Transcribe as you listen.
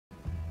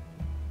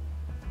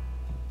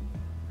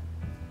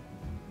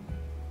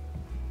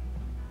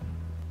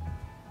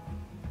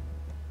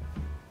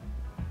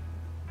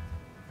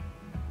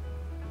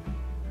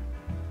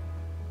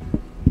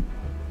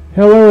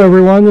Hello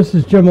everyone, this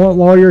is Jim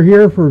Lawyer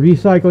here for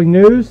V-Cycling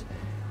News.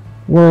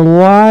 We're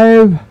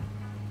live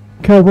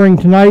covering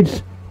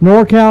tonight's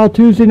NORCAL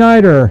Tue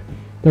Niter,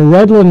 the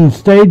Redlands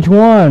Stage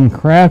 1,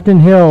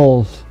 Crafton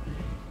Hills.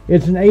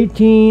 It's an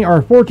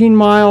 14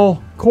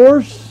 mile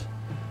course,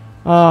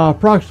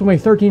 approximately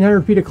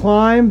 1,300 feet of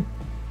climb,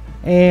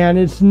 and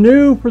it's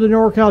new for the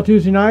NORCAL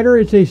Tue Niter.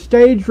 It's a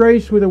stage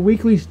race with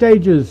weekly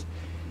stages.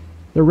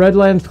 The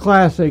Redlands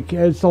Classic.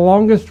 It's the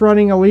longest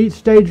running elite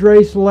stage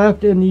race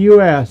left in the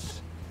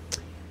U.S.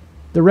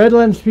 The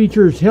Redlands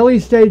features hilly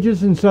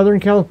stages in Southern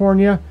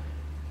California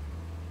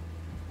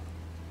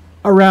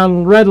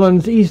around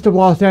Redlands east of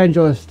Los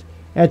Angeles.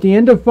 At the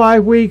end of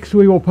 5 weeks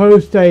we will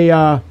post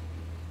a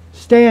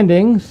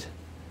standings,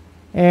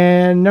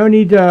 and no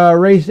need to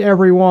race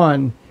every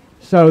one.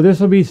 So this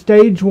will be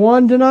stage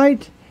 1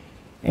 tonight,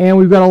 and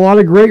we've got a lot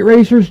of great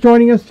racers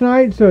joining us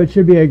tonight, so it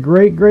should be a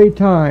great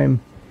time.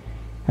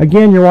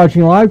 Again, you're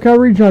watching live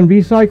coverage on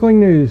V-Cycling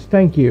News.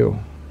 Thank you.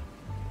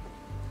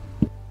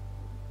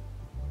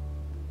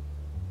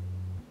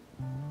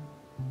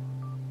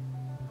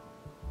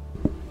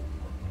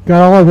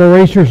 Got all of the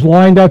racers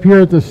lined up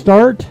here at the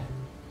start.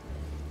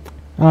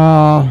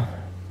 Got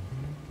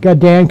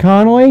Dan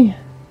Connolly,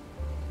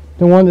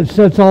 the one that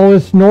sets all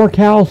this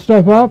NorCal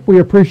stuff up. We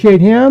appreciate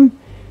him.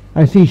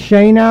 I see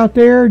Shane out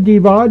there, D.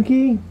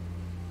 Bodke.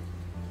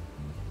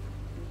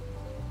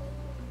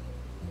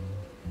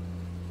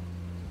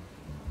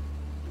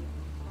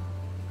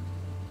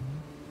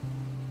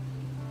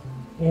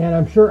 And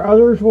I'm sure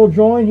others will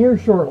join here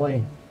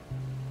shortly.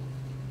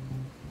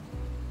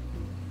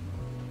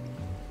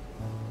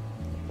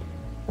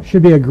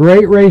 Should be a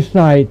great race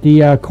night.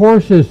 The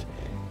course is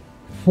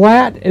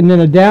flat and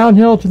then a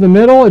downhill to the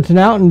middle. It's an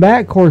out and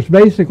back course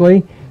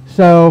basically.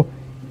 So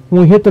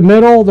when we hit the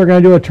middle, they're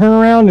going to do a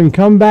turnaround and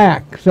come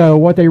back. So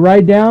what they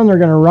ride down, they're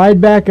going to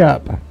ride back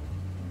up.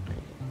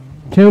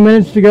 2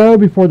 minutes to go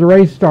before the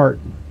race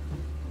starts.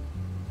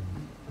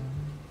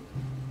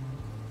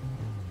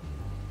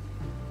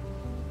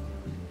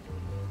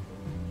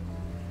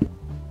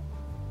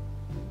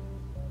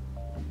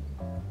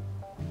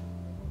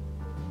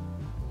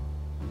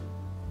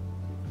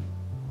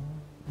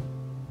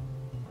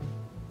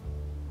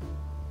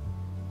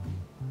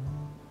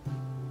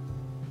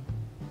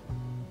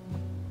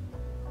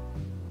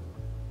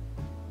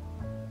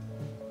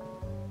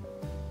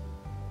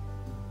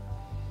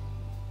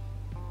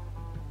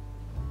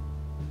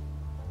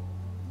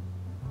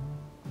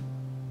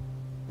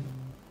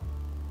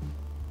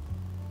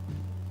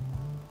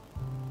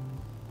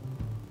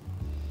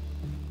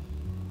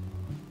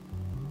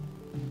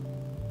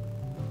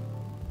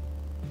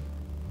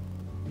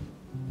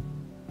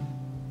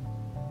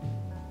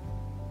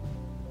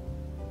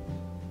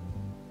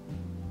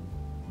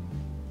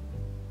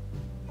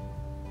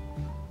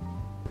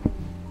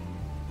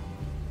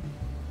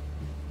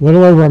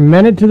 Little over a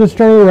minute to the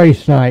start of the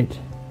race night.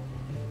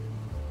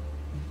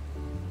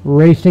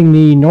 Racing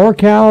the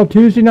NORCAL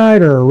Tue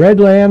Niter,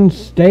 Redlands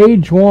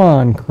Stage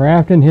 1,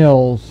 Crafton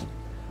Hills.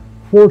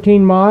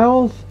 14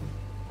 miles,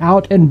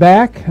 out and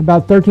back,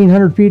 about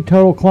 1,300 feet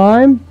total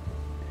climb.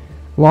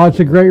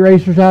 Lots of great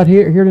racers out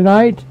here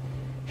tonight.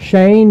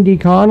 Shane, D.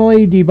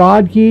 Connolly, D.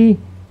 Bodke,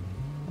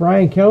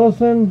 Brian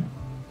Kellison,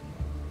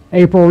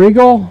 April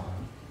Regal,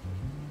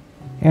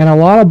 and a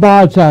lot of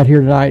bots out here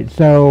tonight.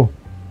 So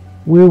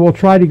we will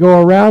try to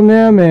go around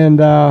them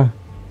and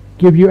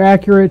give you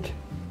accurate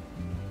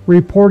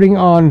reporting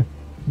on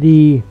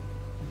the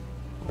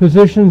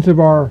positions of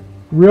our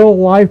real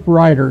life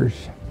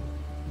riders.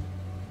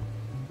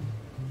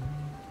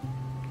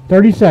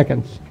 30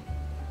 seconds.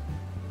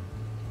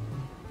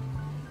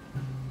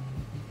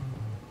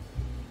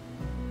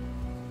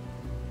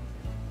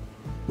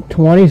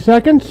 $20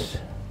 seconds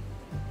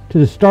to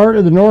the start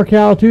of the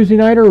NORCAL Tue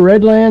Niter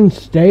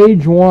Redlands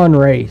Stage 1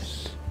 race.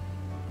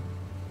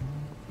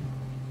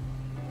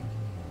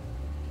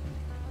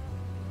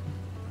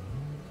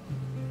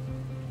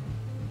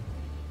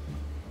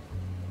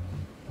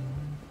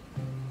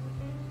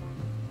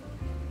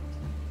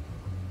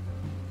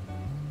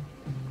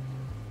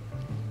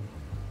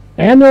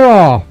 And they're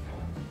off.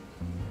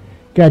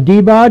 Got D.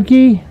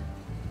 Bodke,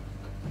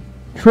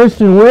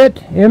 Tristan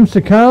Witt, M.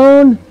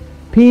 Saccone,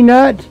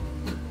 Peanut,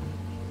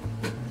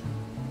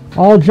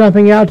 all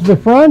jumping out to the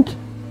front.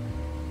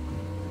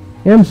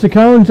 M.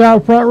 Saccone's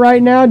out front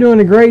right now doing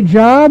a great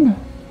job.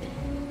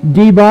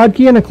 D.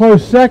 Bodke in a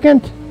close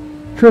second.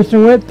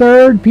 Tristan Witt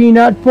third,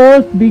 Peanut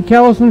fourth, B.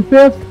 Kellison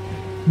fifth,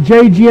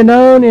 J.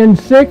 Giannone in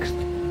sixth.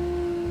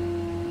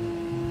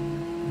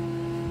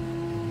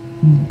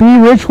 B.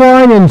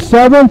 Richwine in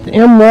 7th,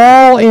 M.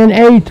 Wall in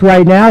 8th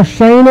right now,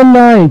 Shane in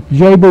 9th,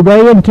 J.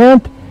 Bourbet in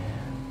 10th.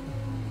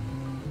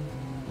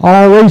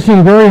 All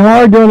racing very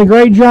hard, doing a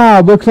great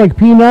job. Looks like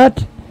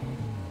Peanut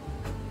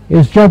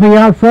is jumping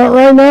out front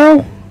right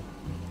now.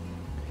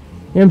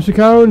 M.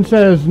 Saccone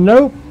says,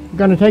 nope,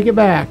 going to take it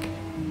back.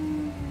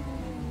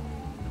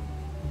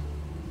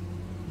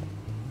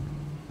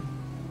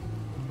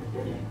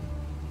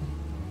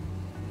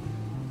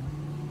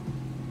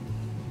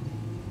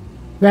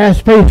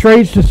 Fast pace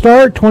rates to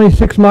start,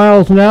 26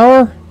 miles an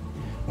hour,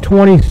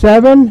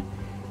 27,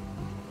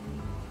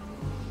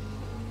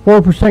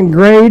 4%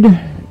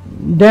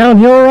 grade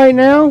downhill right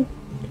now.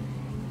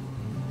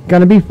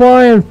 Gonna be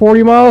flying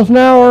 40 miles an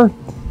hour.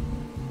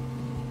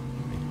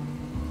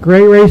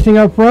 Great racing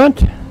up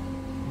front.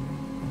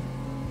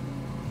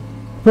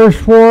 First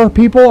four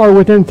people are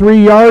within 3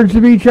 yards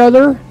of each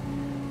other,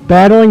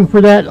 battling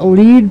for that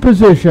lead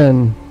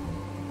position.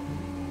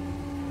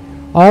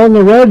 All in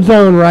the red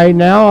zone right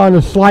now on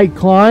a slight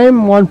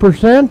climb,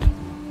 1%.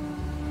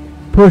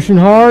 Pushing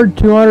hard,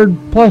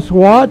 200 plus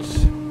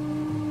watts.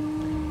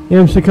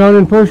 M.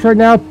 Sakonin first right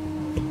now.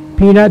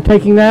 Peanut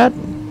taking that.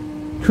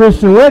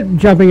 Tristan Witt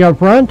jumping up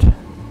front.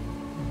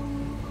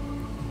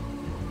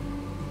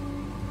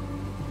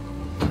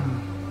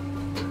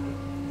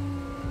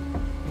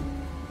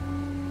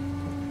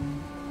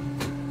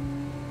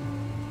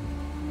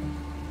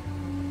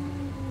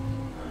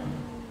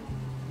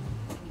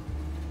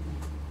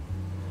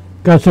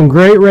 Got some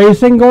great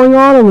racing going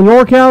on in the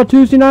NORCAL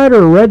Tue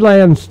Niter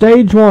Redlands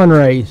Stage 1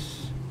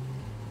 race.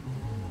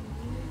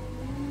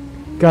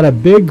 Got a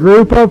big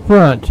group up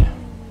front.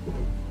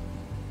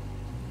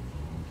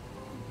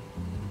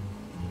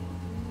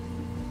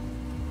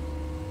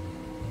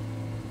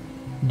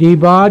 D.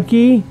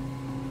 Bodke,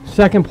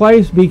 second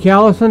place. B.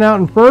 Callison out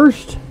in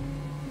first.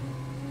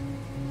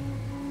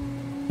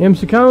 M.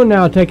 Saccone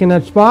now taking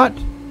that spot.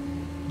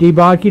 D.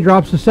 Bodke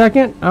drops the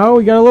second. Oh,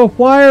 we got a little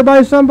flyer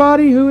by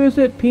somebody. Who is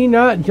it?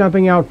 Peanut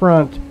jumping out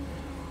front.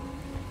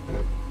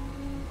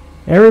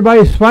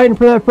 Everybody's fighting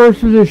for that first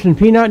position.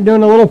 Peanut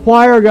doing a little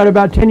flyer. Got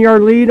about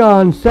 10-yard lead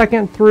on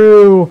second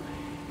through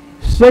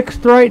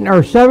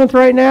seventh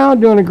right now.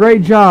 Doing a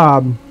great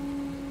job.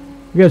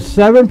 We got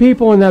 7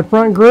 people in that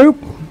front group.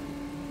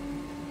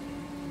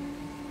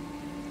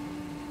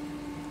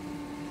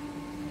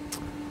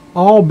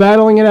 All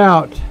battling it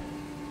out.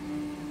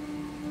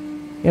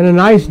 In a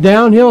nice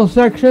downhill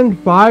section,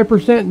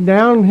 5%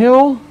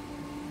 downhill,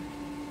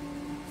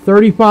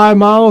 35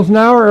 miles an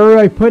hour.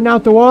 Everybody putting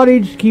out the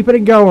wattage, keeping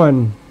it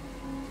going.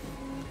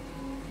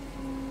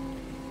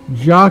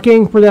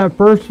 Jockeying for that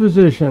first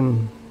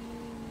position.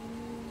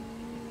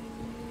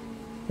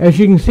 As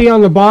you can see on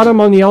the bottom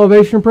on the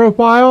elevation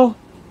profile,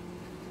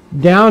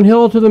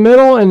 downhill to the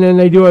middle, and then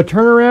they do a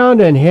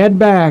turnaround and head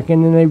back.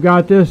 And then they've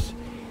got this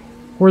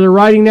where they're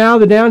riding now,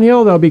 the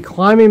downhill. They'll be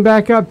climbing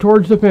back up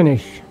towards the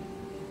finish.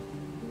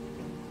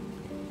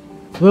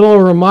 A little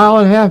over a mile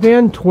and a half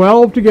in,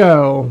 12 to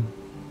go.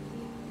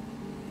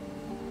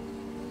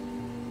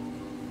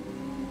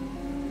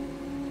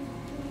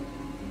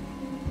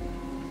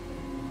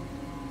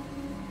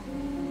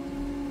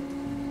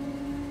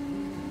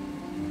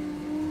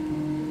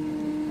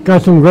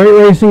 Got some great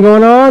racing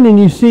going on, and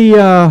you see,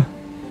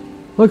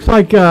 looks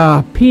like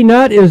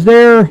Peanut is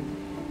there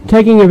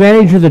taking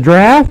advantage of the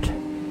draft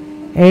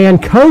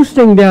and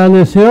coasting down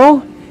this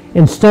hill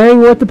and staying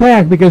with the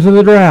pack because of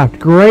the draft.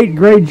 Great,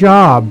 great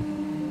job.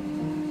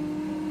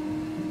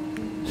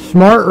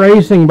 Smart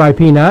racing by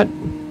Peanut.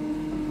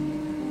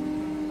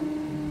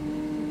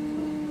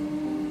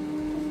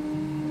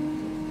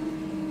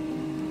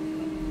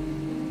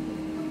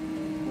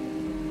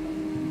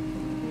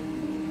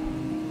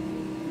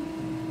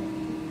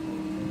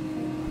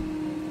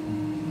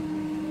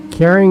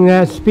 Carrying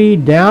that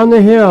speed down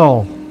the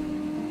hill.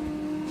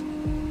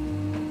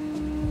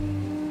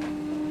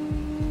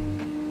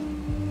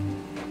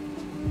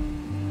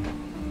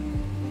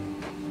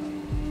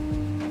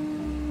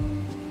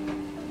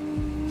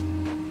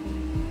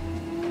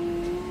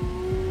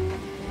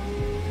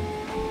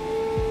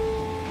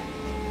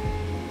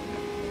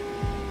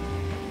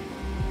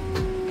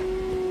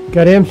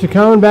 Got M.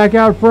 Saccone back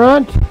out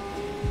front.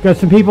 Got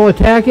some people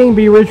attacking.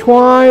 B.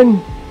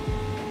 Richwine.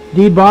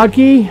 D.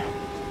 Bodke.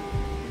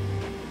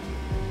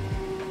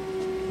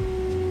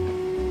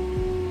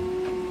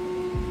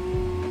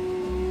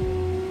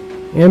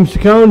 M.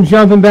 Saccone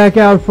jumping back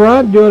out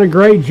front, doing a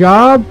great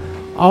job.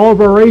 All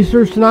of our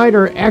racers tonight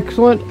are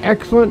excellent,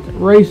 excellent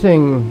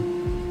racing.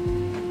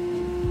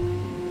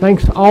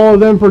 Thanks all of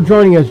them for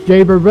joining us.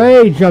 Jay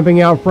Bervey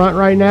jumping out front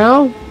right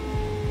now.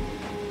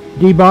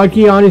 D.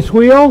 Bodke on his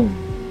wheel.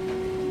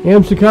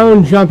 M.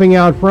 Saccone jumping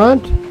out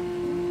front.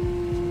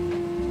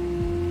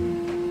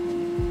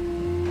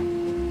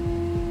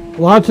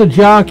 Lots of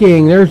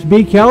jockeying. There's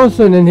B.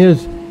 Callison in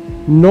his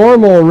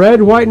normal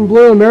red, white, and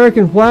blue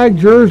American flag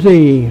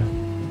jersey.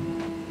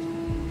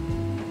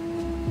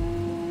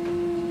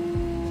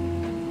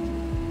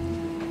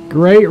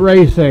 Great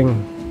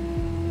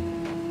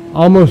racing.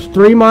 Almost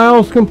 3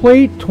 miles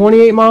complete,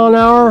 28 mile an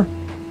hour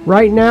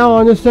right now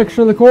on this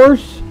section of the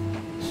course.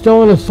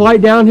 Still in a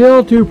slight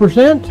downhill,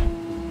 2%.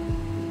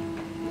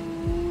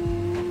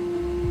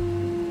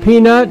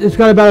 Peanut has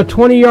got about a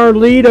 20-yard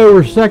lead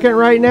over second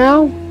right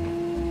now.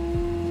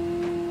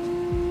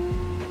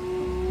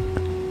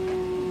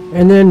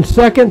 And then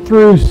second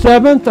through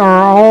seventh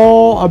are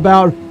all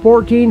about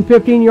 14,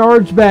 15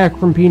 yards back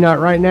from Peanut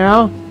right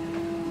now.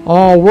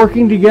 All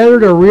working together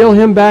to reel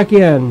him back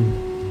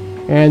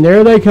in. And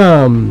there they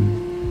come.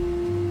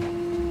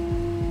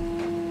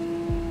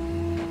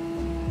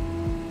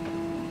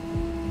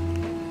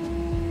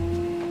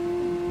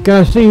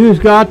 Gonna see who's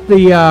got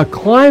the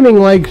climbing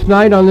legs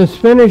tonight on this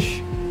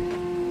finish,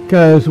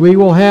 because we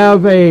will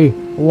have a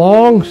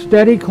long,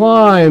 steady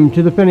climb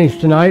to the finish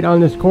tonight on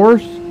this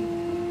course.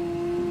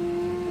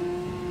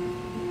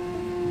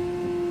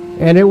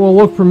 And it will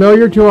look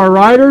familiar to our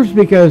riders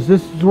because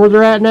this is where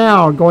they're at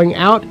now, going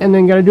out and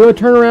then going to do a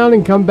turnaround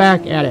and come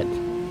back at it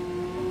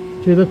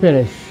to the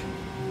finish.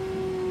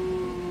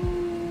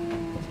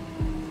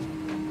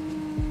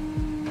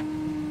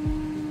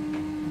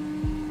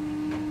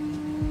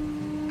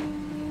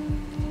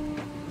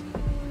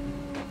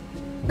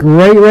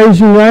 Great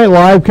racing night,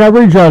 live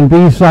coverage on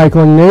B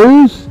Cycling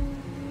News.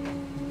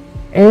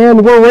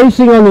 And we're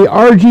racing on the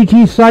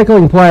RGT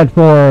cycling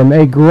platform,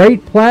 a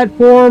great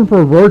platform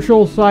for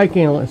virtual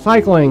cycling.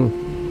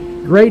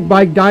 Great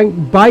bike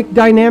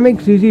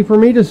dynamics, easy for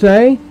me to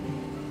say.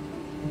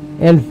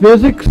 And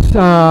physics,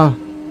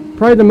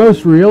 probably the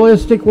most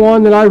realistic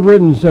one that I've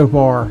ridden so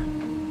far.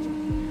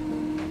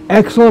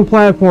 Excellent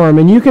platform,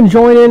 and you can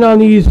join in on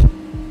these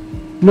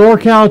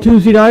NORCAL Tue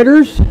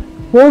Niters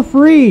for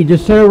free.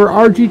 Just head over to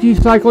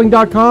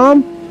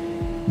rgtcycling.com,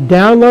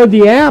 download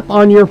the app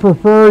on your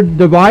preferred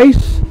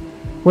device,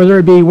 whether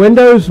it be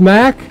Windows,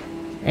 Mac,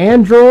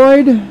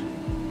 Android,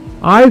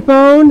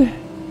 iPhone,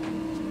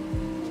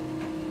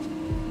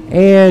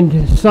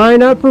 and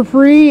sign up for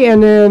free,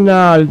 and then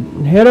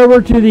head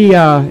over to the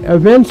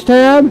events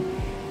tab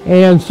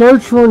and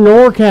search for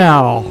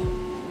NORCAL.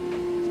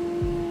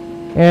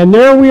 And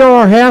there we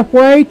are,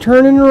 halfway,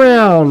 turning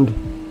around.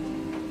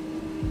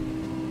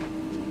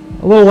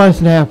 A little less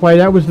than halfway.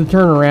 That was the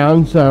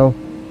turnaround. So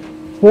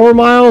 4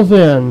 miles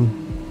in.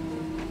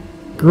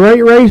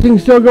 Great racing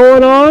still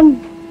going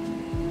on.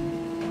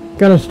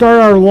 Gonna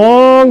start our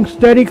long,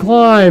 steady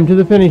climb to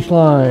the finish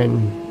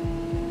line.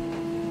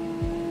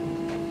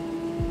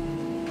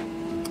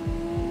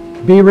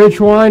 B.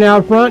 Rich Wine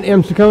out front.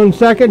 M. Saccone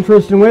second.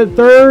 Tristan Witt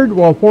third.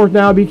 Well, fourth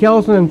now B.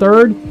 Kellison in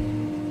third.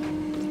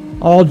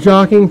 All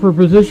jockeying for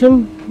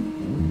position.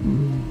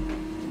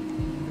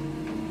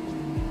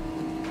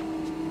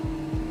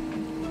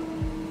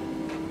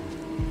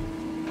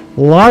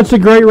 Lots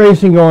of great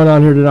racing going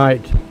on here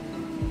tonight.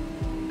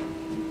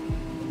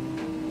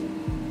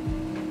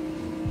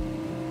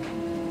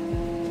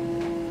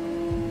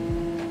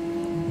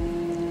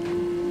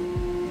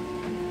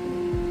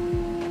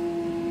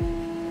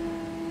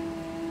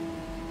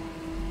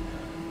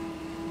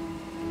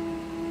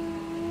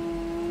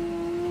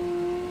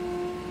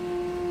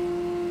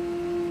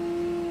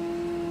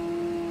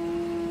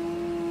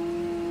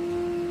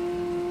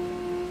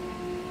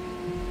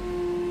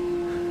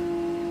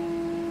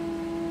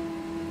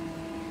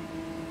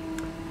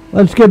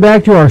 Let's get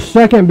back to our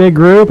second big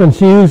group and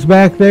see who's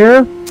back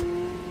there.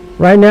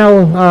 Right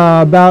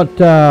now, about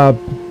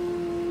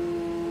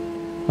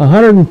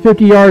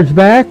 150 yards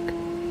back.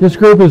 This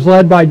group is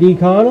led by D.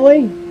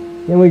 Connolly.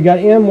 Then we've got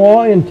M.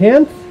 Waugh in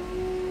 10th.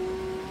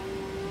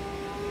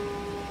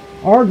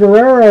 R.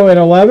 Guerrero at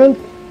 11th.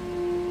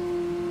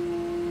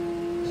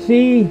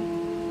 C.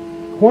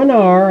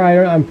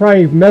 Quinar, I'm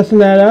probably messing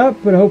that up,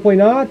 but hopefully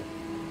not.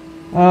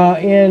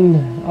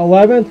 In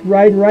 11th,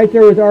 right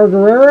there with R.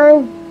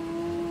 Guerrero.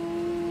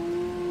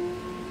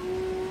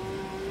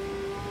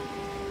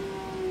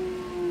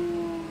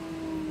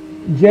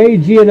 J.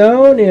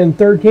 Giannone in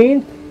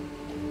 13th.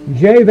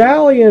 J.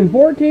 Valley in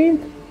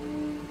 14th.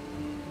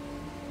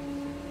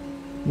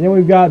 Then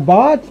we've got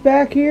Bots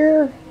back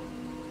here.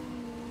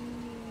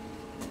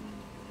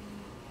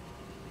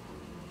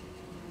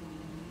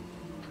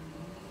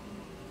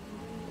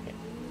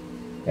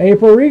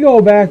 April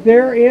Regal back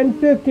there in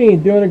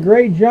 15th, doing a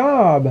great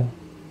job.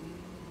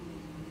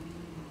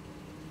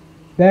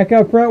 Back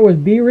up front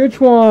with B. Rich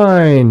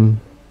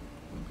Wine.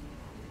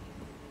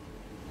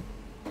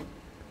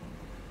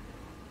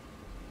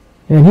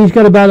 And he's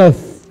got about a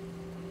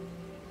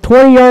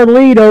 20-yard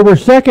lead over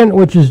second,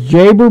 which is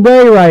Jay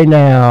Brubae right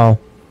now.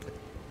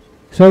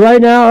 So right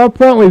now up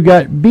front we've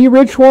got B.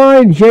 Rich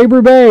Wine, Jay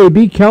Brubae,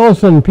 B.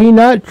 Kellison,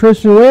 Peanut,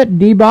 Tristan Witt,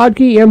 D.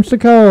 Bodke, M.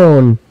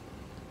 Saccone.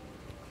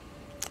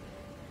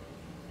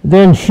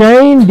 Then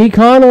Shane, D.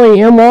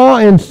 Connolly, M. Waugh,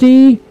 and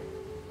C.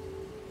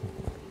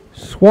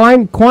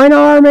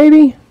 Quinar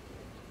maybe?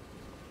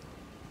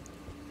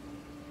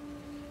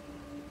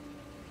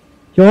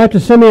 You'll have to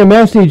send me a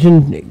message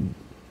and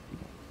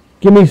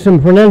give me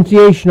some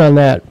pronunciation on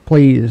that,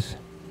 please.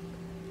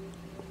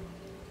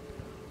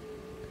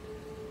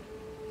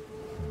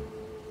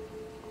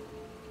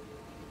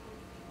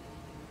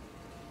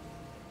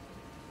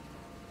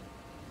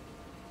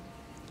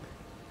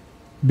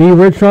 B.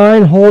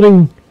 Richline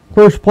holding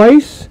first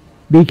place.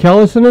 B.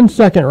 Kellison in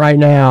second right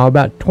now,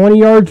 about 20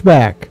 yards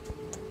back.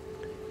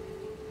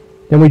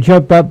 Then we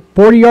jump up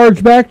 40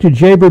 yards back to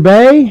Jay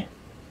Brubae.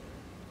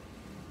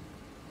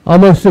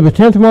 Almost to the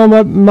 10th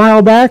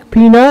mile back,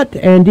 Peanut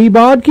and D.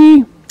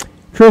 Bodke,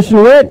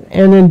 Tristan Witt,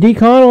 and then D.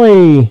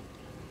 Connolly,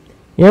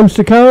 M.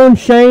 Saccone,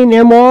 Shane,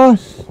 M. Waugh,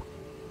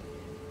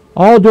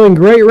 all doing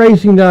great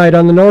racing tonight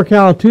on the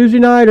NORCAL Tue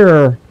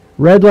Niter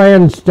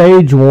Redlands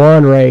Stage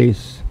 1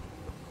 race.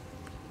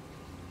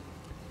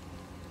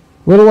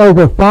 Little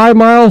over 5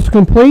 miles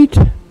complete.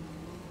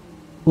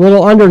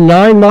 Little under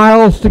 9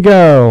 miles to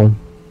go.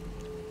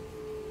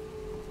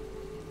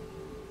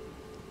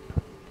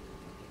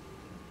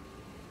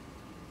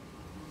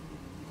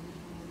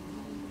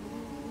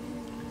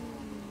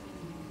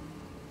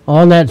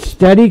 On that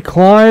steady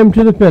climb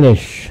to the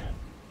finish.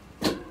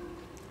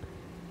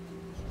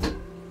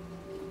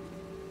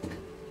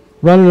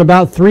 Running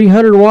about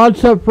 300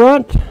 watts up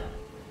front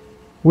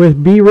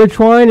with B.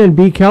 Richwine and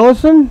B.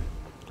 Kellison.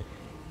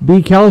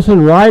 B.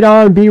 Kellison right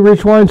on B.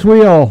 Richwine's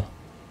wheel.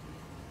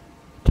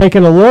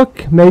 Taking a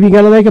look, maybe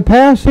going to make a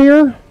pass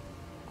here.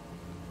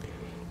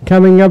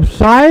 Coming up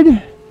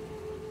side.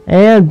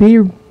 And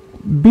B.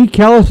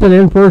 Kellison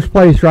in first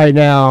place right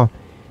now.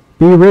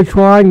 B.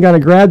 Richwine going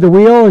to grab the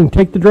wheel and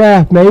take the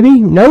draft,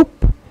 maybe?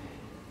 Nope.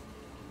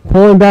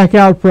 Pulling back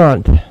out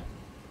front.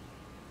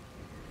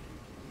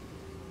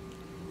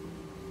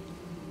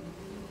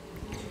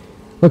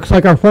 Looks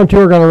like our front two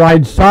are going to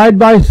ride side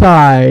by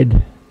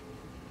side.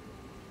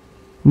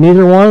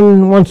 Neither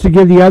one wants to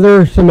give the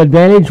other some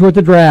advantage with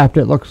the draft,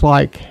 it looks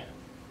like.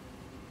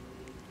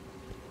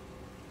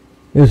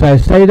 As I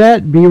say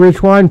that, B.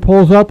 Richwine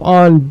pulls up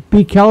on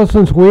B.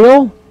 Kellison's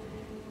wheel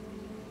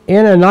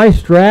in a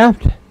nice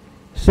draft,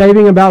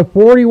 saving about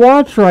 40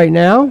 watts right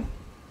now.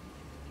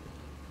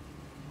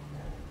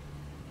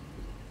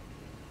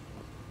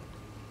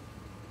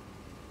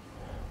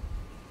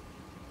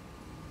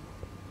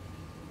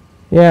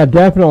 Yeah,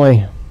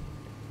 definitely.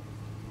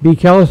 B.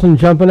 Kellison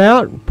jumping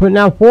out, putting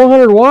out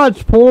 400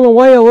 watts, pulling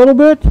away a little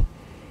bit.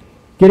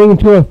 Getting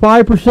to a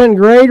 5%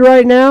 grade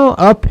right now,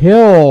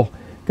 uphill.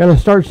 Going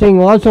to start seeing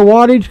lots of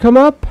wattage come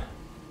up.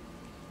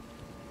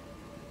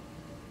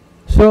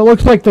 So it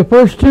looks like the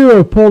first two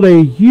have pulled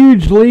a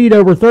huge lead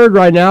over third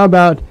right now,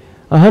 about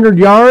 100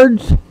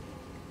 yards.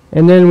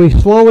 And then we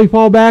slowly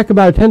fall back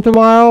about a tenth of a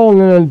mile,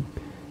 and then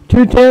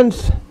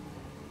 2/10,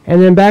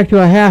 and then back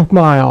to a half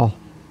mile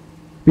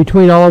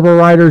between all of our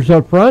riders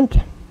up front.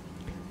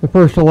 The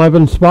first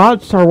 11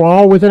 spots are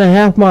all within a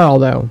half mile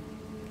though.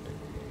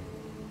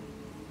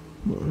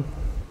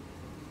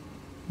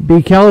 B.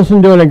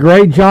 Kellison doing a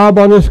great job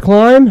on this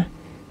climb,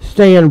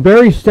 staying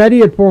very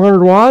steady at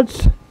 400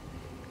 watts.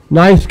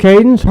 Nice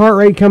cadence, heart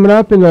rate coming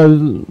up in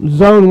the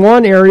zone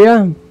 1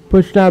 area,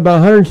 pushing out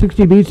about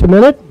 160 beats a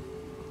minute.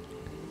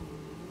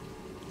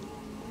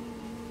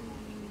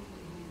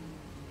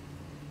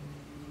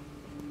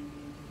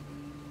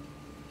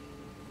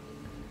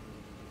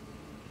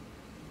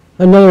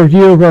 Another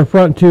view of our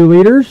front two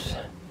leaders.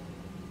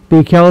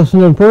 B.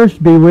 Kellison in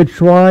first, B.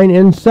 Richwine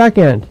in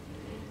second.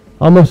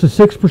 Almost a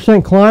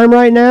 6% climb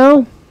right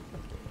now.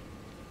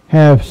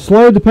 Have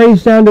slowed the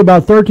pace down to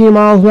about 13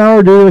 miles an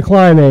hour due to the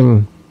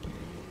climbing.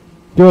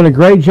 Doing a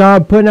great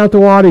job putting out the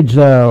wattage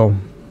though.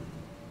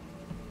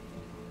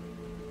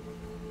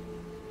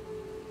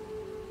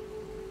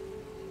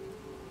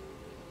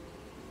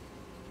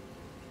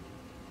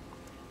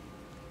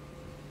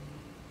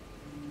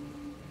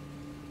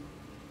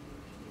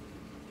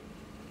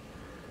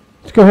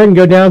 Let's go ahead and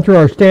go down through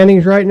our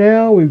standings right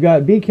now. We've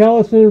got B.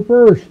 Kellison in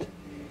first,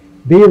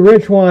 B.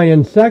 Richwine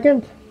in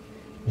second,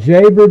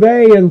 J.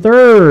 Burbet in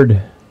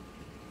third,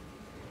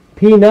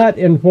 Peanut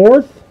in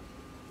fourth,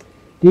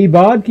 D.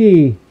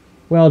 Bodke,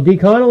 D.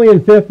 Connolly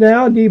in fifth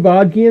now, D.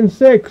 Bodke in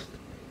sixth,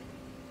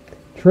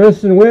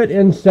 Tristan Witt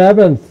in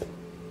seventh,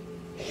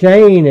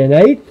 Shane in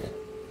eighth,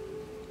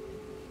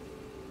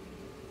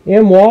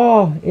 M.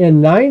 Waugh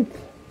in ninth,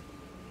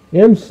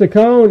 M.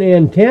 Saccone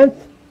in 10th,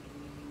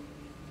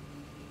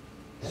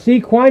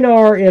 C.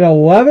 Quinar in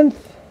 11th,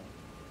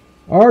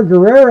 R.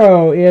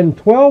 Guerrero in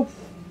 12th,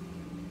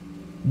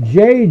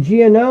 J.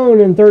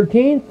 Giannone in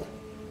 13th,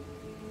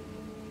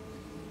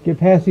 get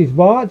past these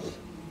bots,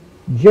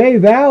 J.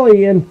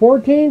 Valley in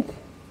 14th,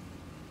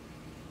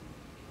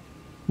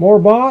 more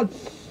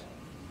bots,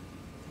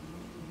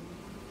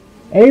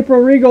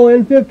 April Regal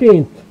in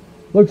 15th,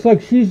 looks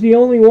like she's the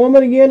only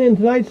woman again in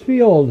tonight's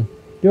field,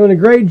 doing a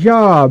great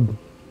job,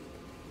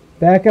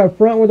 back up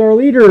front with our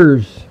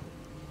leaders.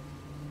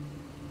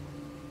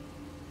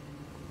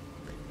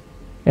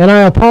 And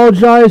I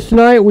apologize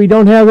tonight, we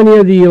don't have any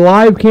of the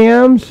live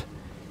cams.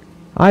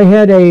 I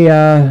had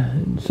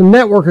some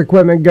network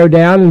equipment go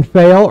down and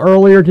fail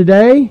earlier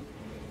today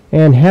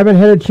and haven't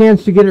had a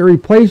chance to get it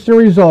replaced and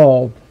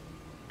resolved.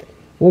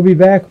 We'll be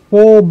back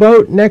full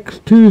boat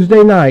next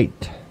Tuesday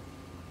night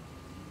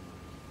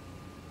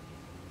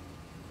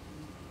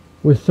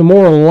with some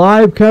more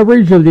live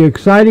coverage of the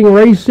exciting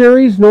race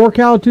series,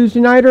 NORCAL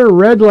Tue Niter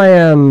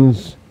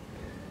Redlands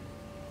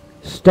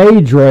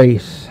stage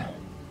race.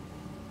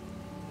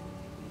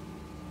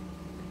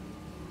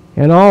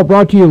 And all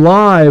brought to you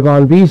live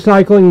on V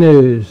Cycling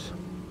News.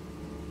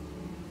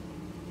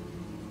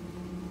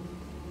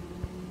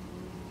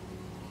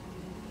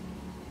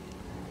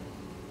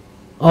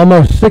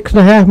 Almost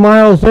 6.5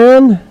 miles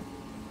in.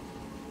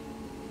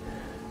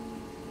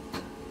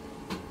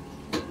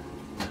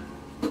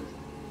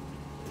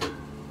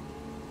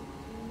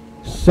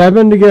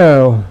 Seven to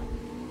go.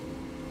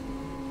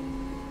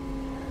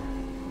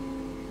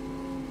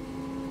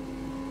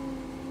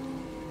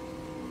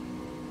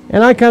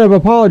 And I kind of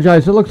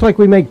apologize. It looks like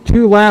we make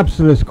 2 laps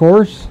of this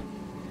course.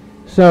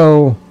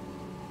 So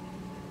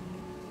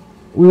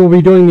we will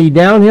be doing the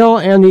downhill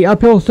and the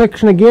uphill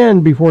section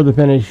again before the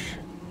finish.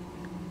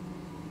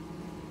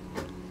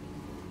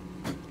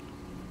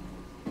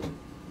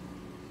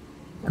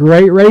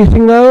 Great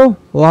racing though.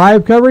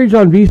 Live coverage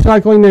on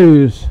V-Cycling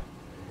News.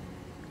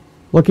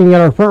 Looking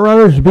at our front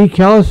runners, B.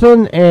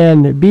 Kellison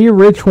and B.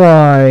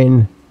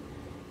 Richwine.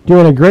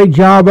 Doing a great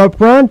job up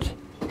front.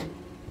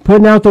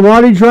 Putting out the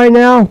wattage right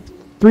now.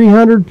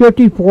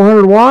 350,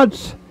 400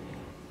 watts.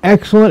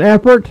 Excellent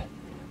effort.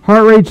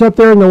 Heart rate's up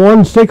there in the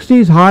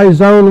 160s. High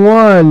zone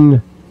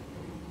 1.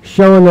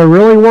 Showing they're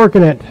really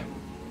working it.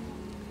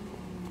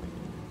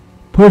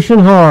 Pushing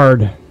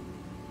hard.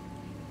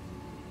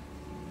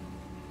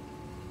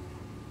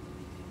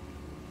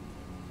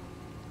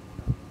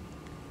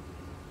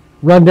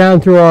 Run down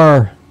through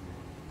our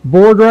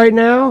board right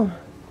now.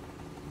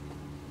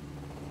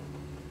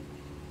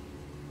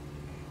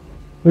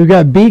 We've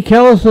got B.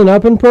 Kellison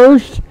up in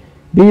first,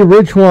 B.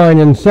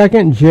 Richwine in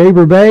second, J.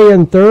 Burbet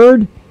in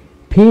third,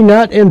 P.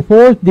 Nutt in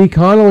fourth, D.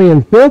 Connolly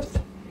in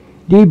fifth,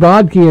 D.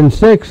 Bodke in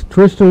sixth,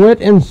 Tristan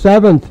Witt in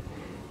seventh,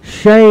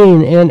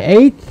 Shane in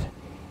eighth,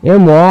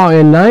 M. Waugh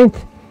in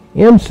ninth,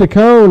 M.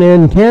 Saccone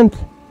in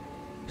 10th,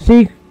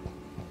 C.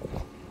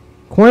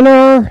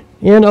 Quinar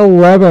in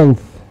 11th.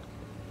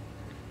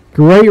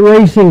 Great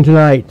racing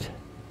tonight.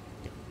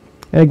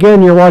 And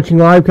again, you're watching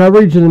live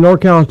coverage of the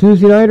NORCAL Tue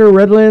Niter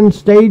Redlands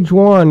Stage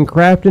 1,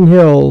 Crafton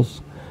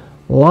Hills,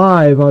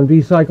 live on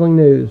V-Cycling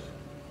News.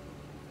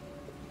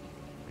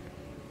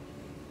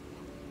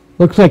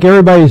 Looks like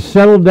everybody's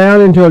settled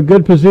down into a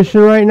good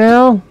position right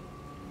now.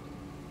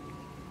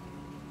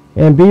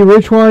 And B.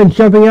 Richwine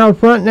jumping out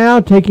front now,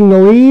 taking the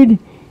lead.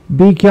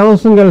 B.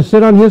 Kellison going to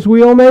sit on his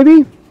wheel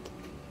maybe.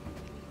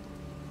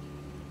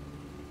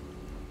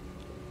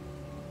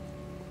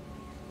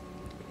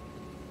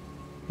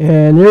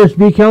 And there's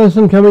B.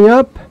 Kellison coming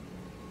up.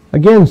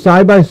 Again,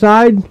 side by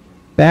side,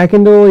 back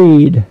into the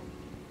lead.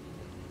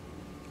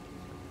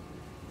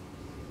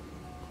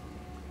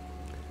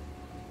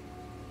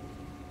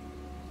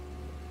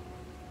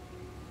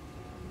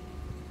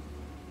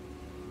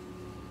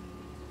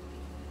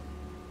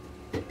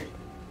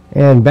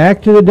 And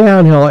back to the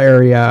downhill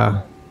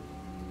area.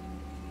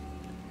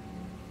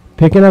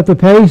 Picking up the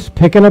pace,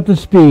 picking up the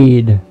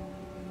speed.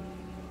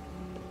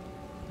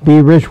 B.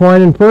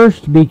 Richwine in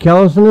first, B.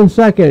 Kellison in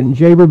second,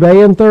 J.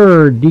 Burbet in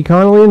third, D.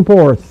 Connolly in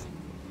fourth.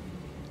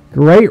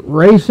 Great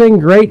racing,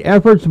 great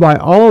efforts by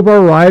all of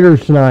our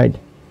riders tonight.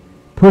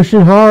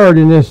 Pushing hard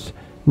in this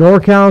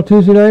NORCAL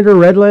Tue Niter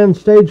Redlands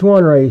Stage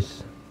 1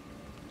 race.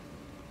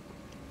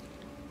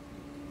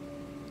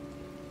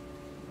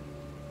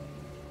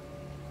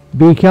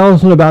 B.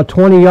 Kellison about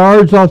 20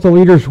 yards off the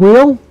leader's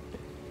wheel.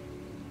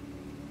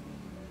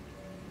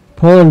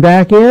 Pulling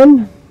back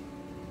in,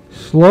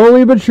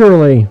 slowly but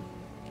surely.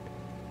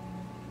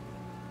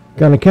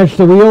 Going to catch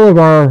the wheel of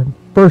our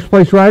first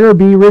place rider,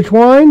 B.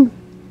 Richwine,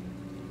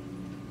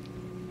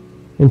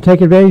 and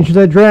take advantage of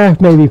that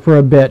draft maybe for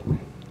a bit.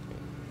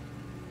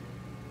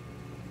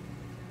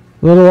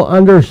 A little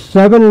under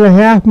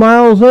 7.5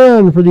 miles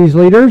in for these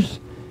leaders.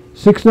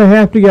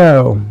 6.5 to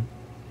go.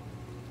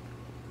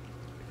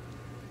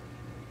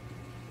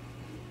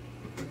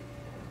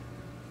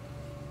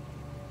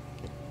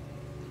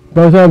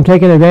 Both of them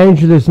taking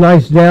advantage of this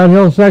nice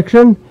downhill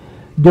section.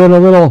 Doing a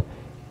little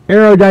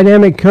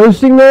aerodynamic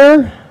coasting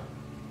there.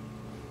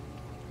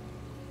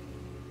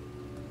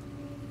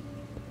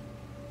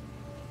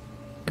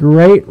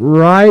 Great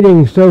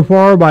riding so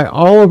far by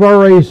all of our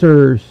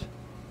racers.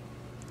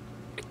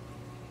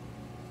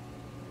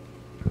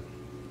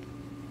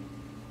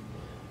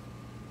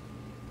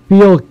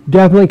 Field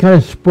definitely kind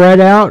of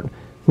spread out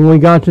when we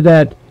got to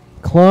that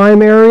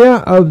climb area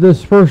of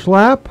this first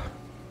lap.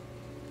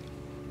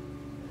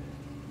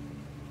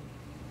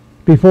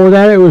 Before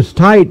that it was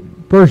tight.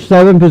 First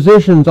 7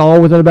 positions, all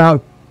within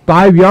about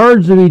 5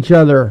 yards of each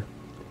other.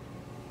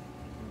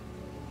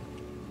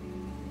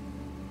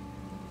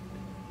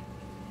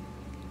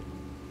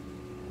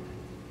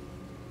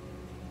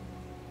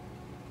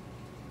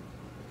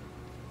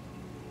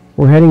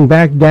 We're heading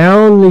back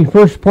down the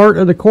first part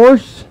of the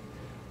course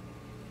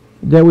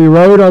that we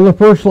rode on the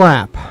first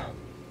lap.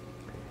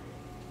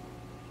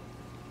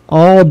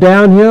 All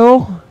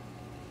downhill,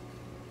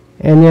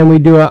 and then we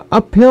do an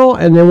uphill,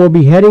 and then we'll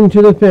be heading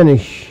to the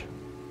finish.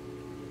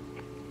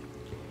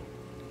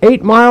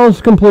 8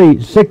 miles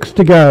complete, 6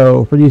 to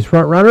go for these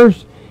front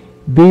runners.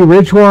 B.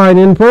 Richwine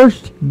in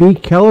first, B.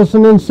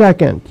 Kellison in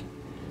second.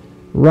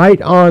 Right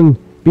on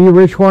B.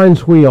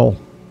 Richwine's wheel.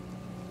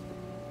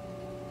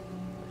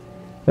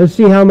 Let's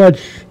see how much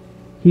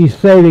he's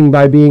saving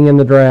by being in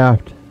the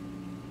draft.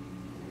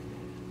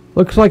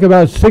 Looks like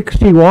about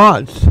 60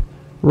 watts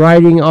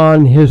riding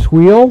on his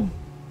wheel.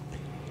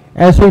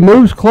 As he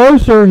moves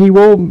closer, he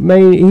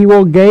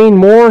will gain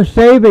more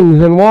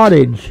savings in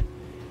wattage.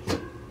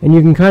 And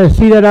you can kind of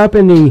see that up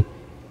in the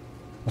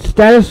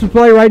status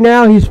display right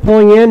now. He's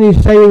pulling in.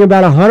 He's saving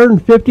about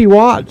 150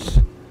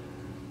 watts,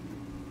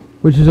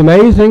 which is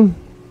amazing.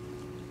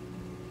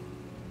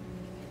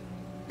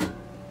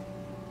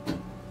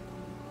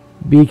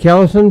 B.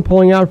 Kellison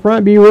pulling out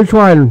front. B.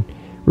 Richwine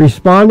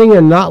responding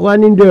and not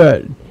letting him do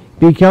it.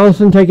 B.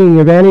 Kellison taking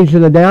advantage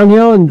of the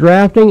downhill and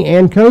drafting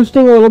and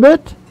coasting a little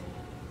bit,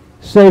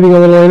 saving a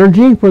little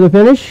energy for the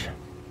finish.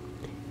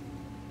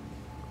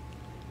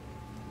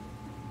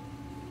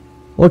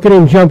 Look at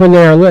him jumping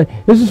there.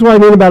 This is what I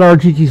mean about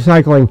RGT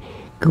cycling.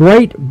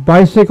 Great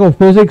bicycle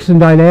physics and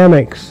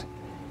dynamics.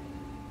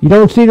 You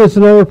don't see this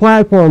in other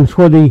platforms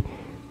where the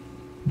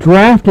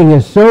drafting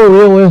is so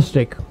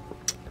realistic,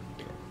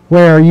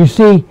 where you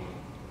see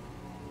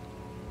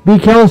B.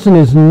 Kellison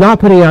is not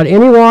putting out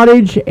any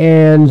wattage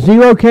and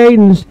zero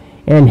cadence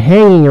and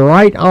hanging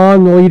right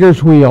on the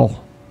leader's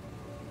wheel.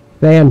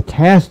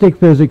 Fantastic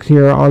physics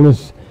here on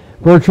this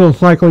virtual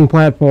cycling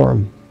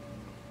platform.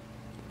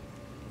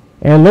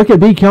 And look at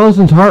B.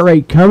 Kellison's heart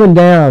rate coming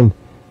down.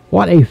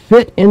 What a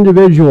fit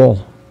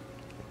individual.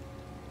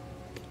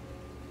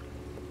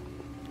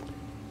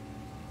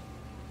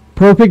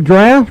 Perfect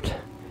draft.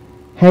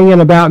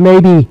 Hanging about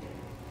maybe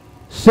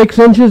 6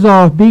 inches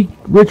off B.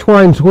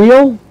 Richwine's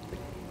wheel.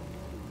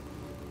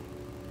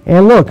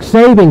 And look,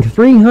 saving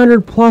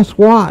 300 plus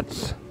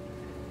watts.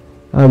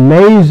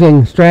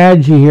 Amazing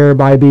strategy here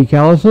by B.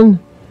 Kellison.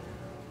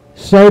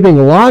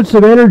 Saving lots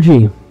of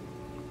energy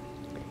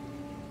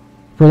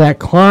for that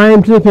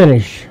climb to the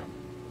finish.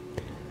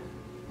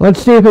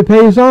 Let's see if it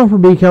pays off for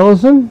B.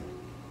 Kellison.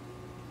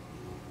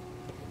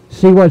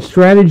 See what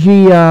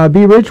strategy B.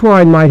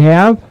 Richwine might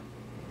have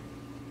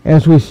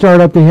as we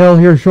start up the hill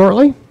here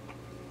shortly.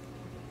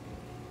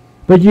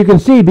 But you can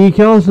see B.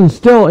 Kellison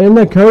still in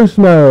the coast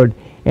mode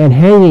and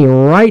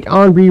hanging right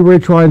on B.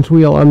 Richwine's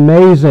wheel.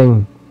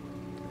 Amazing.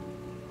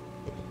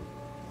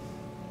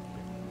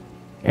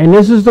 And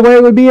this is the way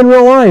it would be in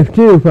real life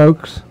too,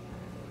 folks.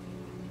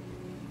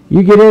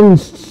 You get in and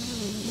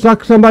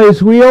suck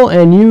somebody's wheel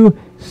and you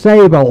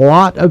save a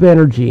lot of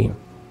energy.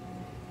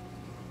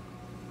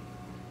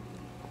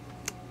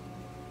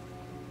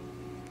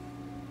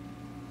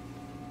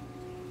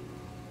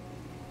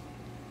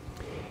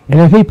 And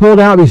if he pulled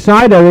out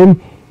beside of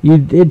him,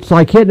 it's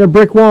like hitting a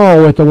brick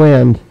wall with the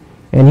wind.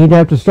 And he'd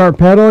have to start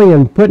pedaling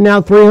and putting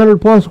out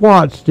 300 plus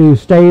watts to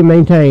stay and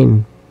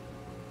maintain.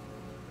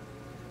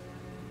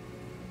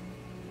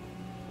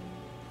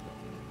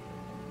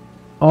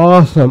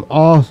 Awesome,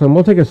 awesome.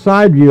 We'll take a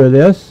side view of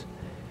this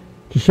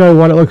to show you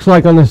what it looks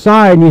like on the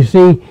side. And you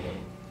see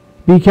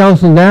B.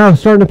 Kellison now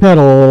starting to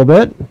pedal a little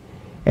bit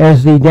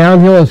as the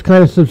downhill is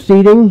kind of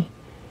subsiding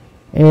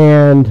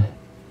and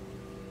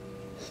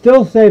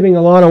still saving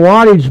a lot of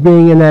wattage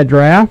being in that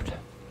draft,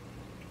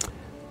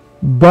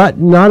 but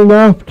not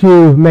enough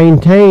to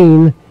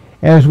maintain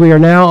as we are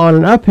now on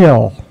an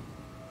uphill.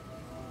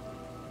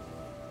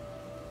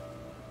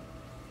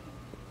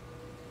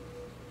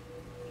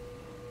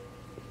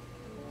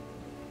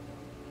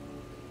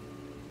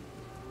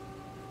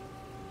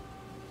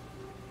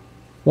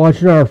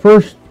 Watching our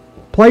first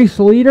place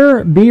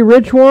leader, B.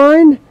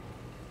 Richwine.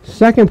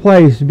 Second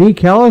place, B.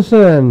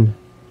 Kellison.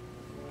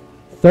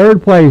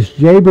 Third place,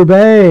 J.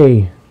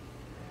 Burbet.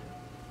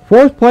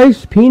 Fourth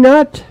place,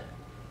 Peanut.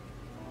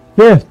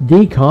 Fifth,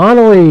 D.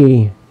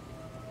 Connolly.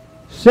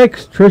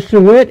 Sixth,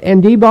 Tristan Witt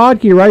and D.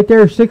 Bodke right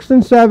there, 6th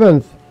and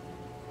 7th.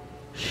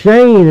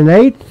 Shane in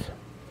 8th.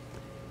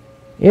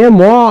 M.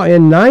 Waugh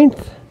in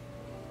 9th.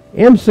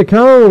 M.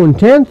 Saccone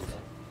 10th.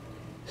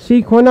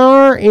 C.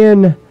 Quinar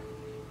in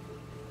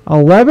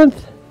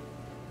 11th.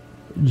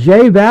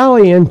 J.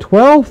 Valley in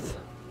 12th.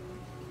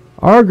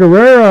 R.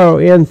 Guerrero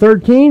in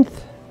 13th.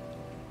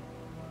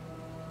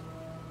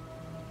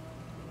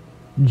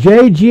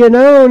 J.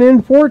 Giannone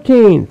in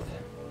 14th.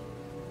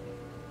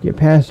 Get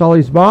past all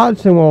these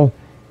bots and we'll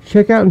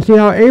check out and see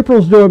how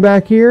April's doing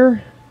back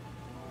here.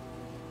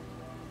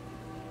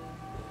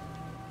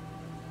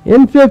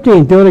 In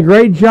 15th, doing a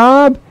great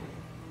job.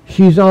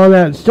 She's on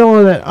that, still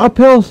on that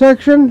uphill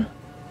section,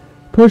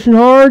 pushing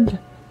hard,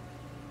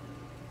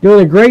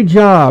 doing a great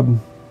job.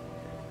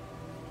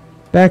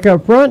 Back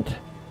up front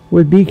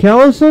with B.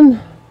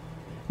 Kellison,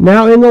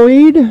 now in the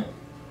lead.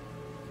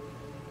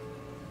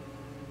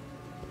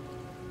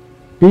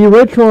 B.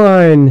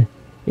 Richwine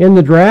in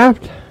the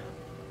draft.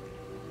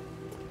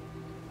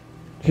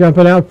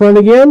 Jumping out front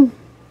again.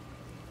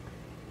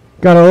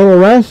 Got a little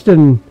rest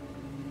and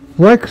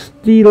flex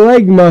the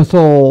leg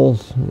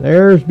muscles.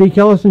 There's B.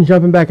 Kellison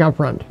jumping back out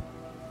front.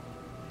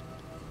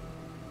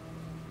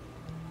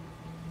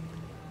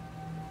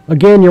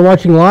 Again, you're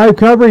watching live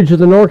coverage of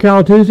the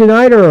NORCAL Tue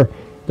Niter,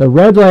 the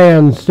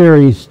Redlands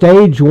Series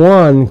Stage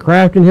 1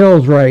 Crafton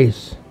Hills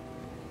race.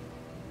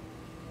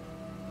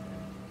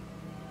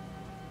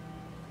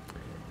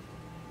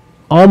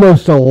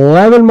 Almost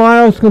 11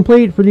 miles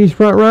complete for these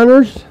front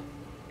runners.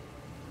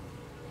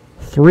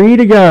 3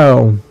 to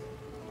go.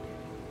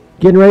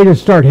 Getting ready to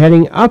start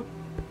heading up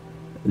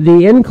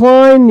the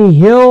incline, the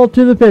hill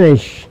to the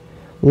finish.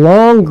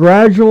 Long,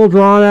 gradual,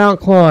 drawn out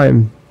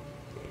climb.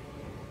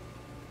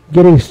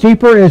 Getting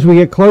steeper as we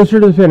get closer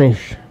to the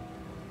finish.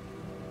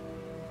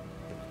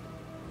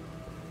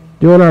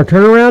 Doing our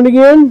turnaround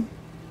again.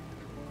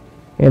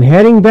 And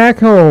heading back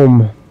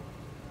home.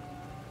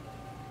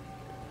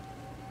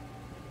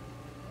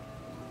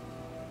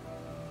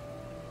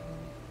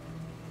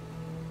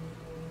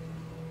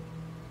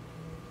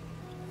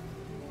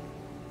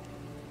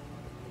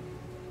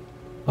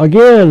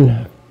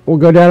 Again, we'll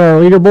go down our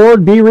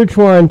leaderboard. B.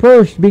 Richwine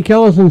first, B.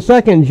 Kellis in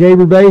second, J.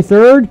 Burbay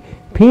third,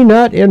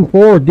 Peanut in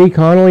fourth, D.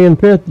 Connolly in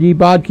fifth, D.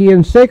 Bodke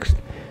in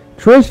sixth,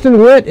 Tristan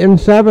Witt in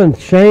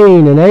seventh,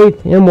 Shane in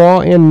eighth, M.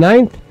 Waugh in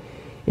ninth,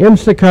 M.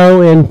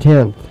 Sicko in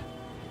 10th.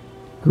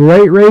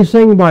 Great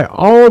racing by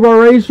all of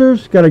our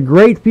racers. Got a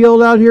great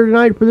field out here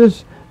tonight for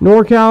this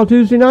NORCAL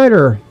Tuesday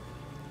Niter.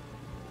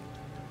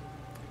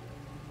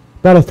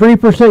 About a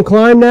 3%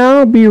 climb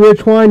now. B.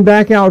 Richwine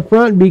back out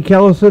front. B.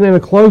 Kellison in a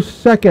close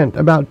second.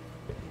 About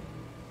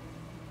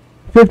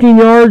 15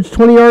 yards,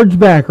 20 yards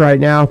back right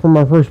now from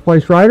our first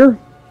place rider.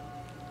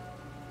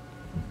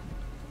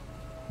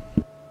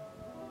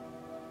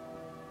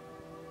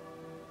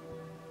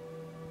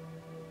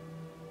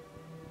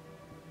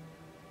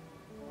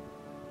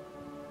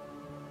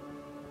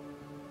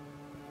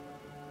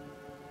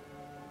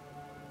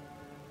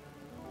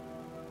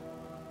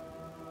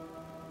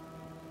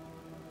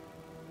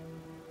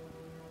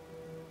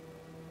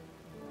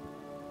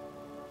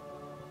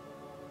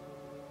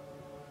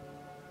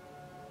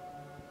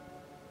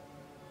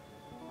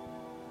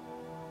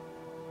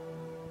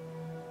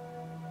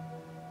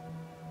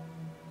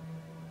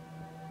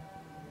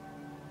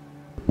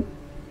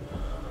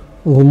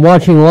 I'm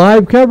watching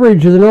live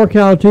coverage of the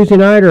NORCAL Tuesday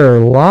Niter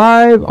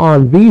live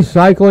on V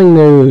Cycling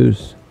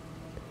News.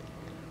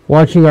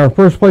 Watching our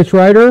first place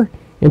rider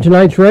in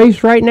tonight's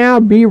race right now,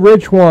 B.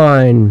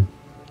 Richwine.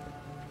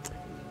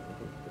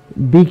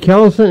 B.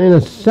 Kellison in a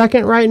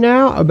second right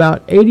now,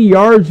 about 80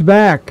 yards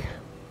back.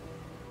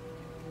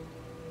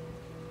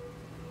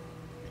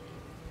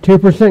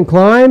 2%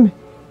 climb.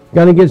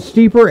 Going to get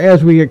steeper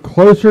as we get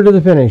closer to the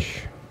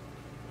finish.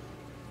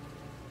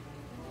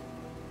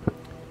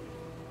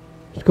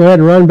 Let's go ahead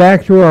and run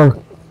back to our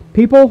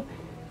people.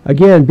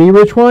 Again, B.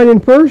 Richwine in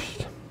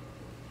first.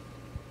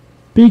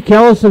 B.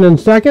 Kellison in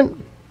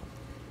second.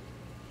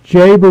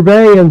 J.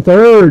 Burbay in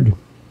third.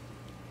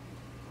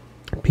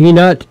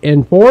 Peanut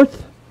in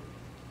fourth.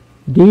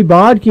 D.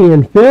 Bodke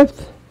in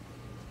fifth.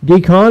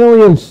 D.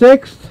 Connolly in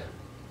sixth.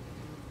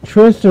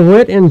 Tristan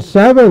Witt in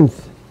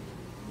seventh.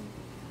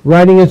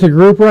 Riding as a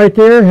group right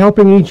there,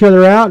 helping each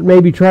other out,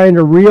 maybe trying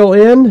to reel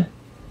in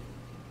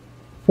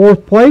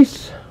fourth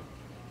place.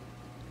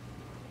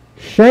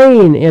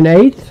 Shane in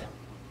 8th,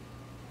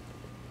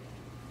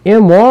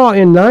 M. Waugh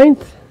in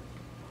 9th,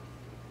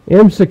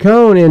 M.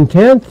 Sicko in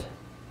 10th,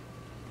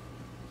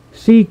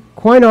 C.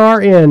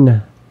 Quinar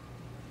in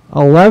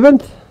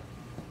 11th,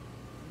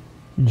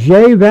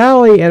 J.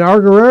 Valley and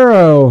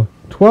Arguero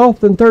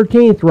 12th and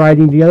 13th,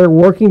 riding together,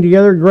 working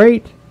together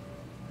great.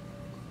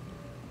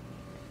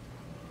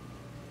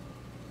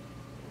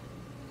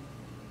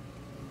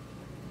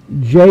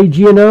 J.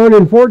 Giannone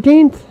in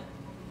 14th.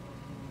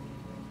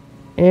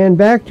 And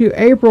back to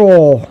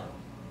April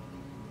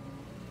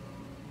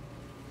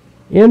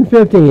in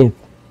 15th.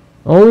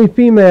 Only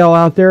female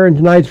out there in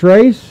tonight's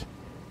race.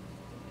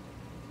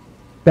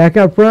 Back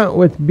up front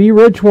with B.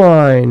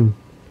 Richwine.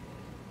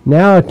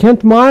 Now a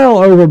 10th mile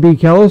over B.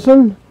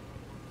 Kellison.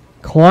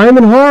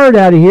 Climbing hard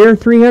out of here.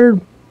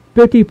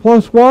 350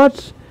 plus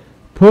watts.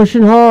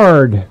 Pushing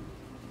hard.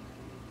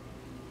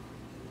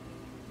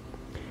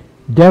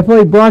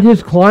 Definitely brought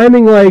his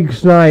climbing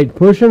legs tonight.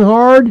 Pushing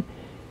hard.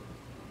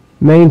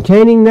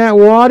 Maintaining that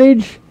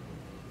wattage,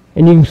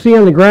 and you can see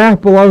on the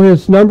graph below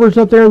his numbers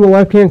up there in the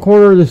left hand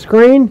corner of the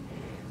screen,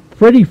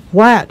 pretty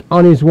flat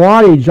on his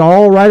wattage,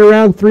 all right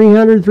around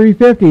 300,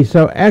 350.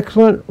 So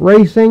excellent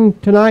racing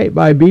tonight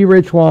by B.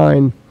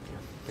 Richwine.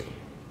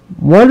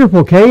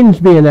 Wonderful cadence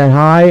being that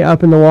high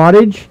up in the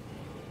wattage,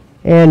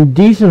 and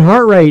decent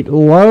heart rate,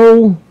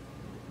 low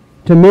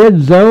to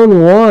mid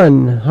zone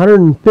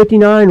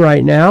 159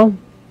 right now.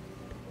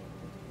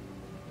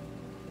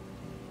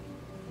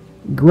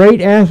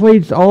 Great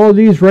athletes, all of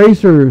these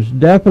racers,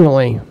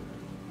 definitely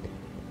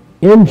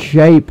in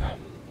shape.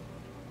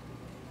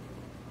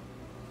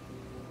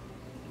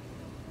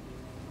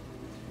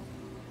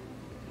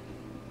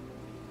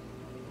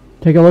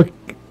 Take a look.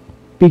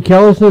 B.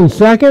 Kellison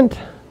second.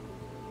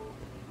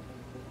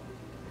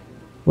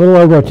 A little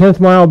over a 10th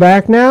mile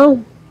back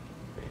now.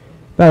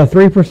 About a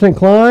 3%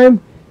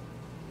 climb.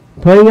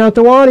 Putting out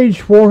the wattage,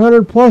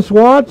 400 plus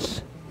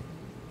watts.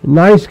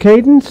 Nice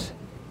cadence.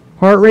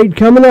 Heart rate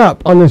coming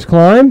up on this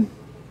climb.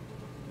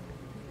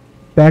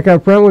 Back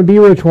up front would be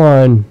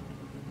Richwine.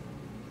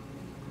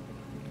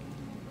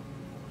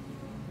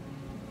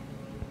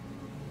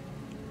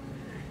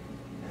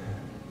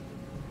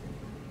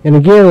 And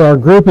again, our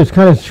group is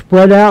kind of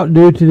spread out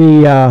due to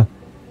the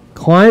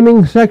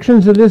climbing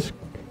sections of this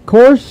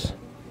course.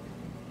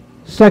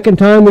 Second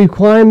time we've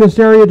climbed this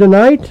area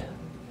tonight.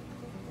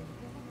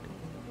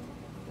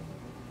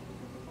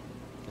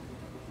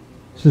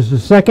 This is the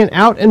second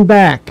out and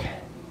back.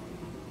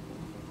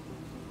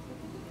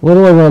 A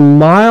little over a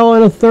mile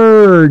and a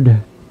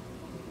third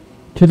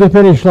to the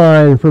finish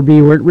line for B.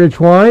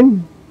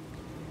 Richwine.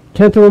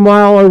 10th of a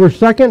mile over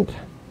second,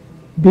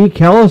 B.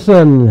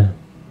 Kellison.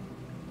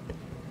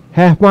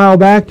 Half mile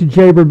back to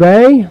J.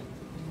 Burbay.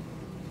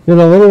 Then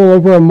a little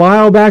over a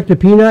mile back to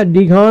Peanut,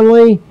 D.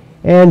 Connolly,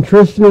 and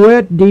Tristan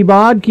Witt, D.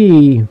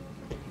 Bodke.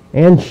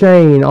 and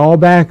Shane all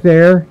back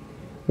there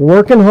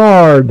working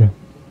hard.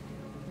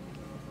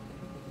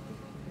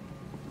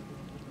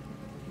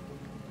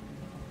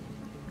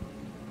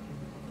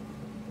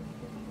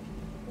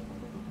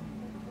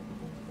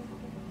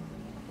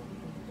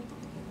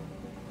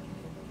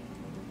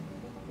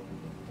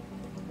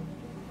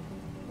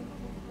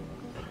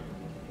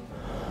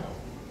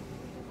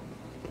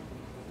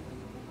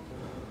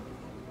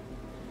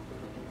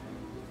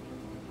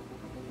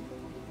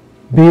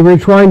 B.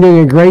 Richwine doing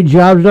a great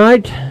job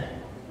tonight.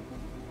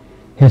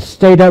 Has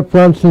stayed up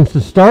front since the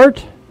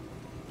start.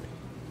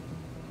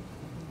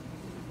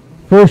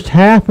 First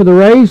half of the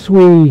race,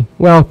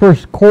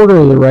 first quarter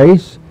of the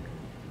race,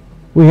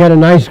 we had a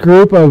nice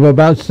group of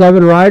about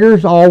 7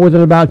 riders, all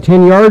within about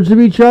 10 yards of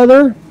each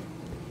other.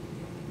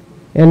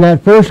 And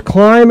that first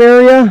climb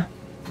area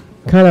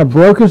kind of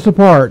broke us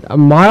apart. A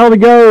mile to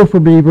go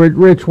for B.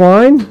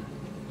 Richwine.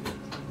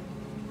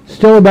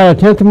 Still about a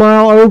 1/10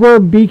 mile over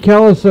B.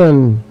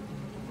 Kellison.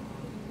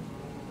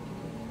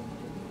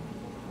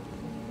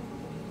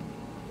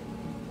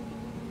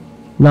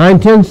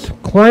 9/10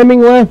 climbing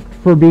left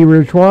for B.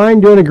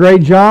 Richwine, doing a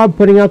great job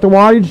putting out the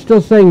wattage,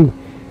 still staying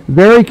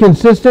very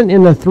consistent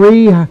in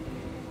the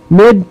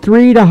mid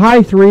 3 to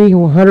high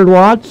 300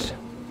 watts.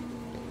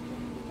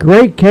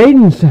 Great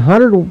cadence,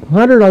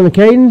 100 on the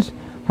cadence.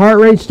 Heart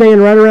rate staying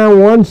right around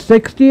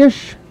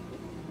 160-ish.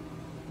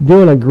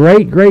 Doing a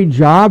great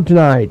job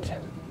tonight.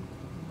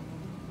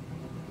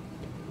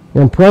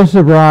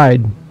 Impressive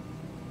ride.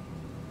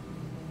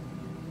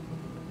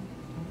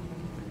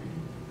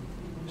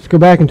 Go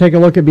back and take a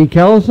look at B.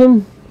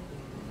 Kellison.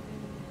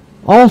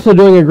 Also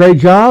doing a great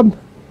job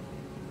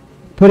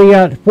putting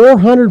out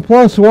 400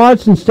 plus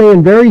watts and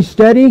staying very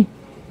steady.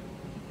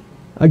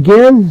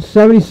 Again,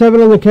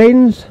 77 on the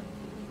cadence.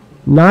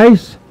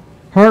 Nice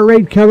heart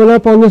rate coming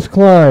up on this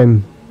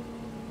climb.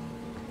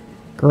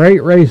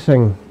 Great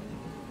racing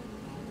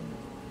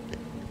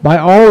by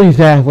all these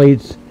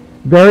athletes.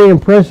 Very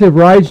impressive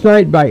rides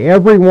tonight by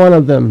every one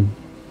of them.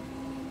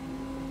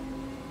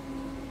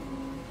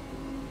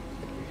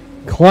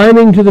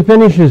 Climbing to the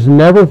finish is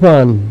never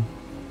fun.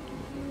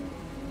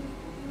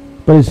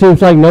 But it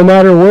seems like no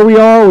matter where we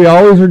are, we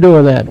always are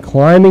doing that.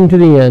 Climbing to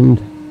the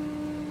end.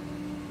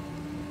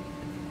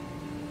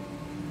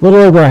 A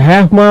little over a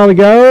half mile to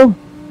go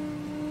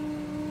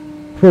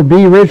for B.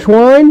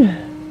 Richwine,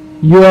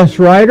 U.S.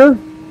 rider.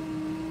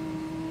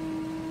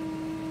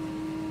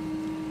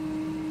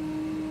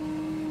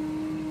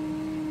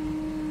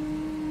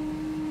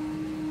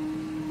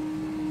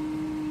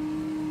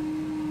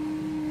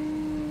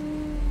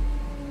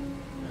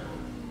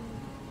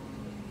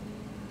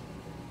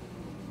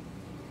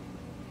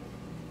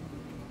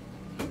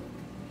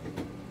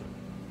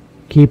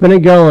 Keeping it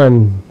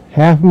going.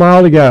 Half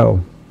mile to go.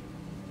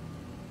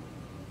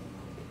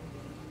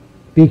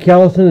 B.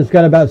 Kellison has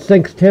got about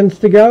 6/10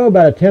 to go,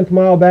 about a 1/10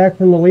 mile back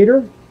from the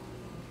leader.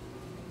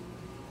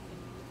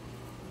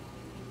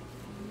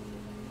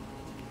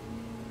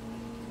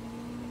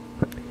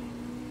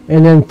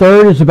 And then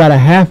third is about a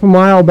half a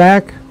mile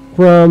back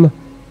from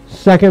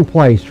second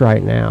place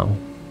right now.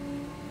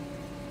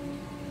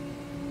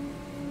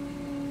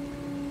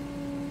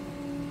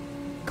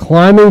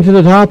 Climbing to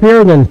the top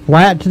here, then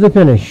flat to the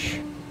finish.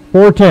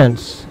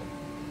 4/10.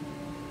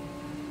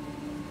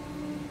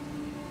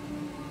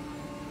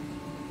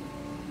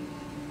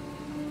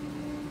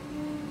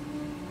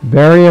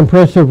 Very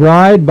impressive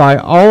ride by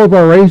all of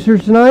our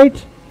racers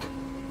tonight.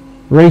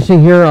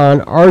 Racing here on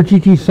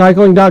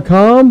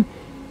rgtcycling.com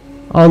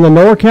on the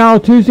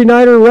NORCAL Tue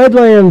Niter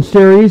Redlands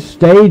Series,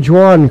 Stage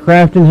 1,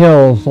 Crafton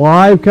Hills.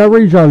 Live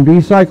coverage on B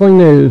Cycling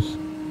News.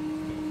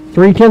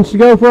 3/10 to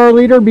go for our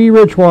leader, B.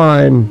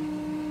 Richwine.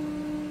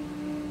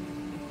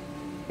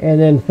 And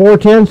then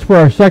 4/10 for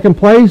our second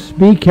place,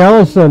 B.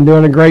 Kellison,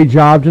 doing a great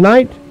job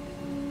tonight.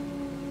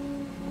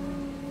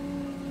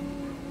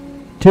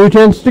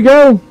 2/10 to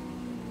go.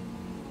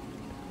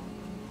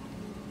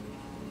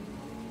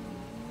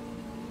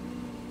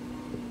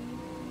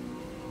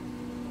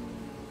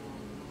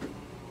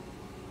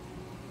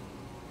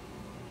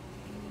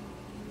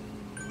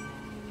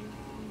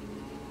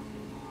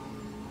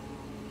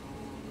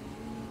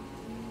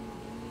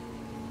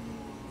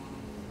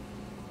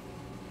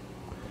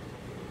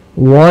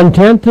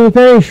 One-tenth to the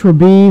finish will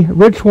be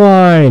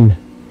Richwine.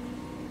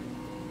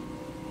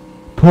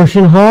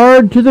 Pushing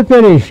hard to the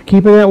finish,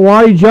 keeping that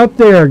wattage up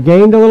there.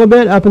 Gained a little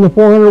bit, up in the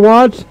 400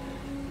 watts.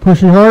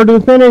 Pushing hard to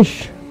the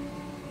finish.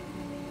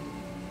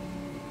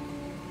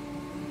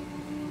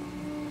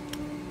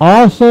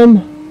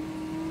 Awesome.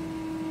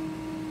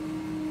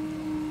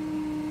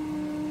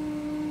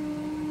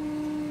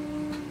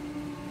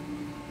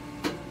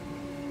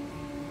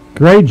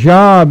 Great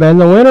job, and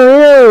the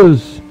winner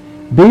is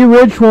B.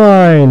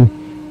 Richwine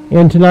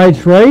in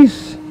tonight's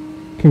race.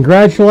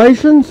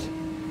 Congratulations.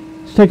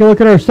 Let's take a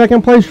look at our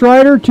second place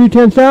rider.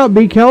 2/10 out,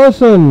 B.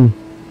 Kellison.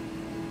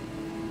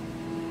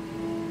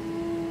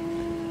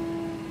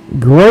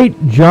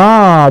 Great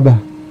job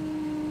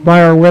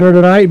by our winner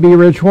tonight, B.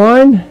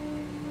 Richwine.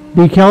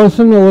 B.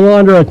 Kellison, a little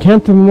under a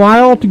 1/10 of a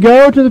mile to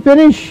go to the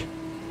finish.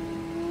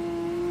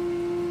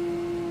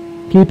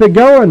 Keep it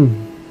going.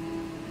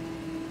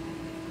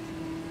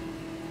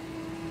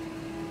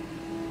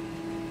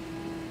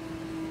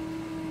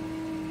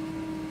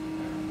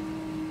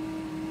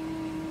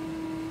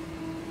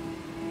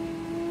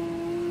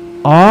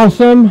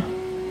 Awesome.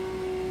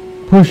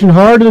 Pushing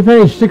hard to the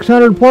finish.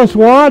 600 plus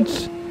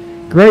watts.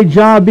 Great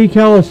job, B.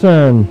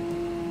 Kellison.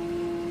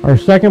 Our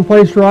second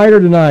place rider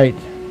tonight.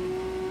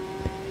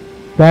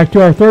 Back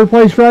to our third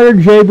place rider,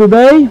 Jay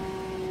Burbet.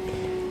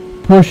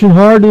 Pushing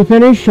hard to the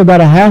finish.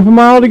 About a half a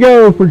mile to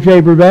go for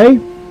Jay Burbet.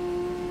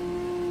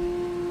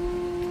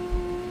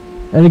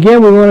 And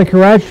again, we want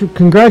to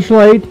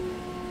congratulate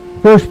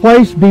first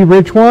place, B.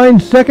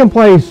 Richwine. Second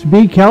place,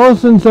 B.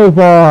 Kellison so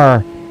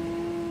far.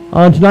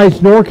 On tonight's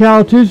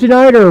NORCAL Tue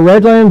Niter,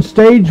 Redlands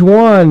Stage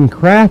 1,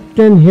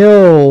 Crafton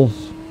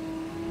Hills.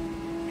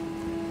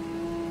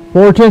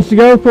 4 tenths to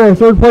go for our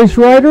third place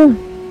rider.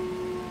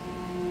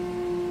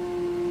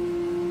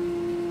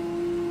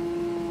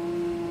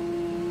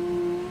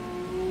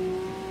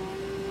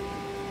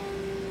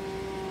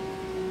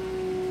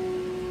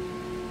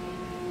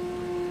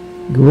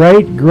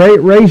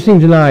 Great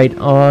racing tonight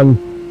on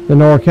the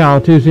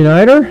NORCAL Tue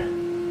Niter.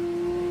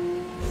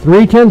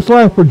 3 tenths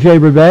left for Jay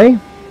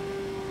Burbet.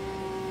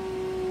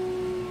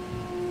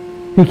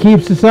 He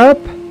keeps this up,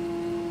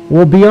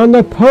 we'll be on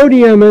the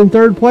podium in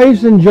third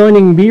place and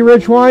joining B.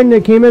 Richwine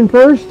that came in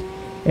first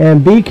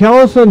and B.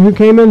 Kellison who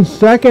came in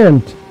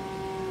second.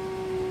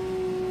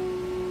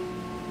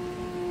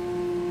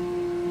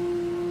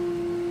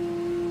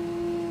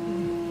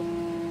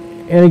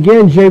 And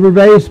again, Jay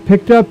Burbet has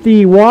picked up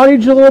the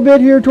wattage a little bit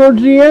here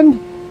towards the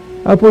end,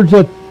 upwards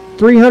of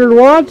 300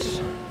 watts.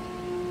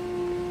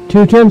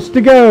 2 tenths to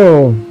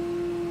go.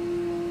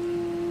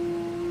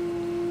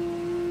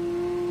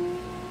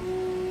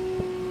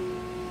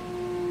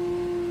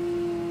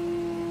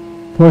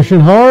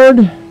 Pushing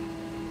hard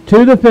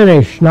to the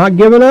finish, not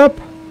giving up.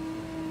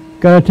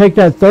 Going to take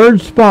that third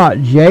spot,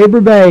 Jay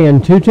Burbet,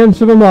 in 2 tenths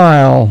of a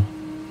mile.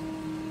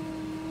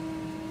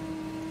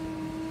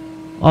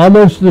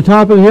 Almost to the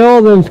top of the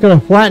hill, then it's going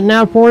to flatten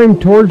out for him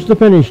towards the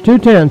finish. 2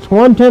 tenths,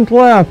 1 tenth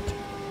left.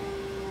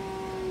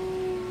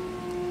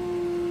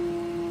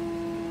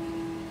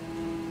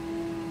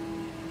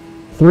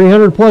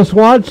 $300 plus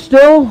watts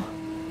still.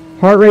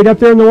 Heart rate up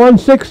there in the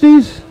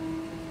 160s.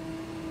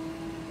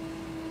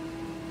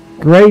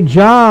 Great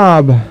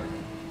job.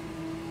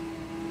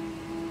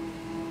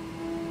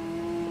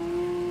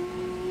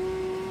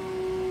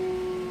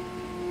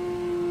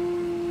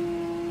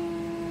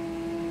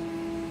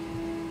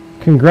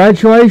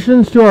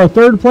 Congratulations to our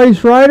third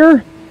place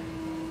rider,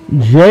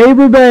 Jay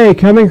Burbet,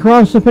 coming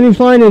across the finish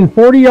line in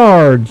 40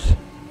 yards.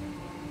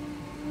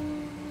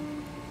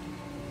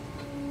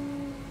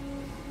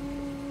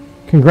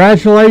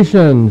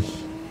 Congratulations.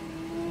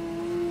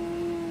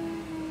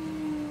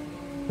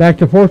 Back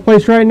to fourth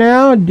place right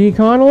now, D.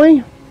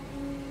 Connolly.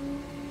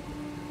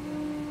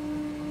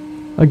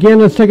 Again,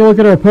 let's take a look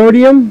at our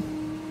podium.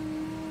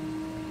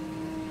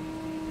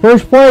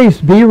 First place,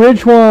 B.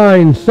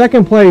 Richwine.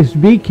 Second place,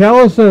 B.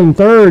 Kellison.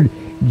 Third,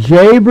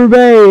 Jay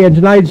Burbet. And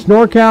tonight's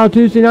NORCAL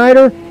Tue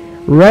Niter,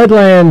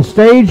 Redlands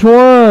Stage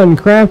 1,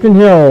 Crafton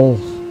Hills.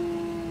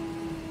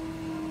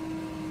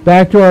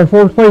 Back to our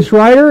fourth place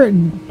rider,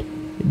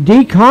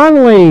 D.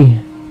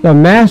 Connolly, the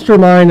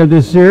mastermind of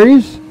this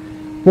series.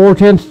 4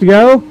 tenths to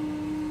go.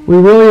 We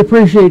really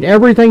appreciate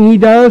everything he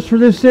does for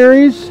this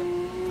series.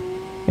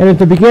 And at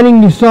the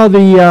beginning you saw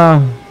the,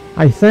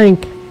 I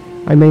think,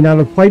 I may not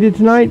have played it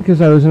tonight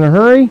because I was in a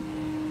hurry,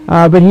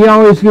 but he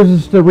always gives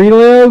us the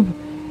relive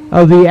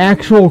of the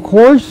actual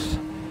course,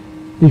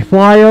 the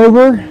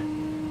flyover.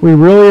 We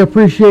really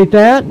appreciate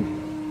that.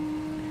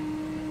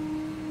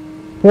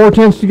 4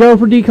 tenths to go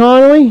for D.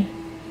 Connolly.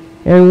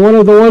 And one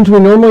of the ones we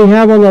normally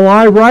have on the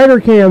live rider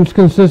cams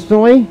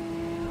consistently.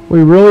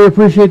 We really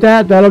appreciate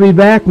that. That'll be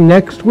back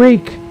next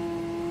week.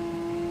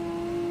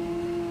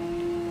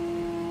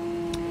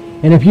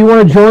 And if you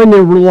want to join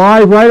the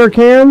live rider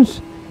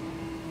cams,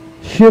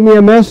 shoot me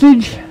a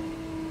message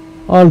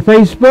on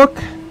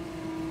Facebook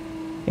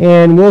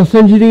and we'll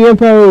send you the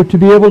info to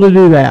be able to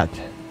do that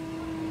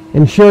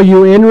and show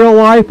you in real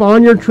life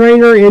on your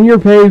trainer in your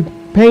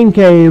pain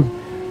cave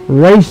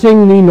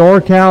racing the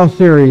NORCAL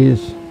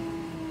series.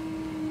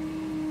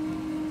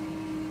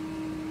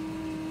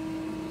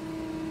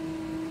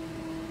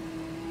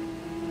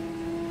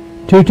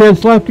 Two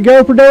tenths left to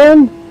go for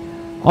Dan.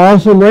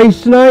 Awesome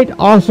race tonight.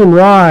 Awesome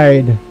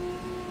ride.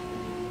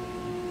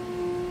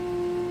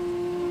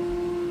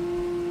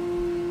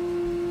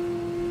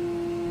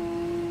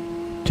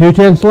 Two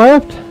tenths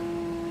left.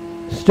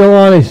 Still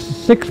on a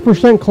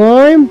 6%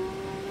 climb.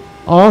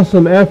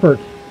 Awesome effort.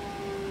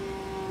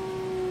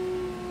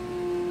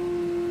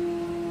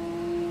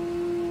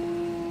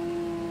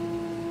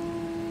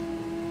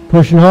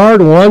 Pushing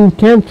hard. 1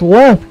 tenth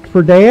left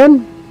for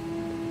Dan.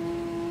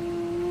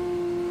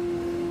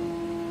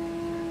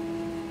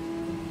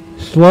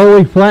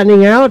 Slowly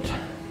flattening out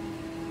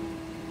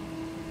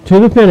to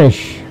the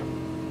finish.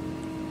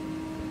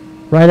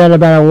 Right at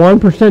about a 1%,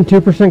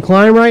 2%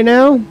 climb right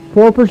now.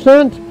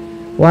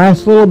 4%.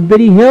 Last little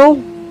bitty hill.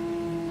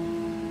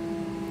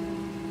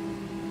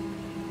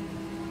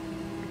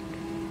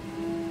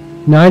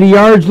 90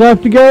 yards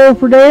left to go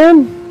for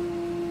Dan.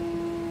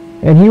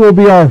 And he will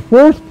be our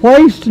 4th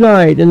place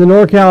tonight in the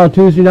NORCAL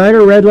Tue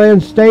Niter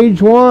Redlands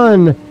Stage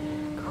 1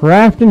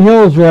 Crafton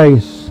Hills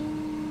race.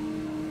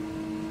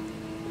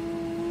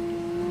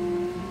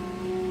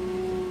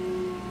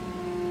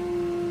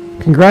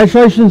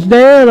 Congratulations,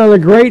 Dan, on a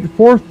great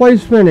 4th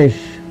place finish.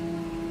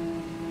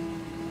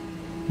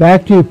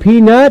 Back to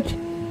Peanut,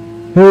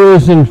 who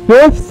is in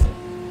 5th.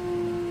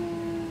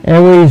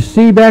 And we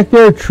see back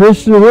there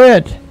Tristan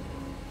Witt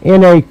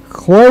in a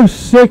close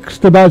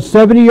 6th, about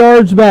 70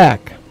 yards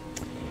back.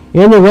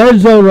 In the red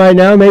zone right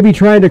now, maybe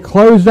trying to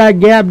close that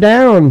gap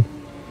down.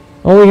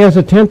 Only has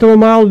a 1/10 of a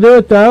mile to do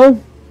it, though.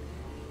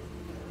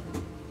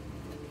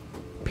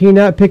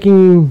 Peanut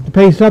picking the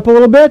pace up a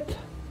little bit.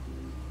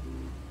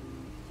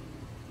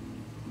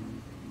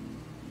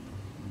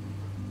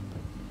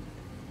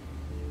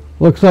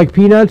 Looks like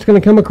Peanut's going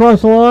to come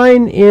across the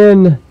line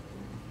in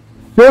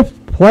 5th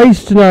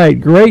place tonight.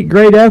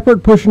 Great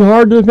effort, pushing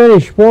hard to the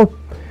finish.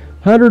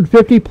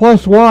 450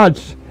 plus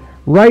watts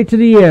right to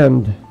the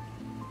end.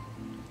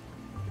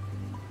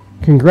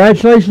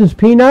 Congratulations,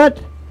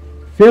 Peanut.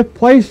 5th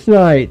place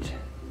tonight.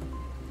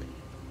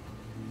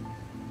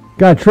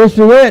 Got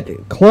Tristan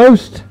Witt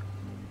close.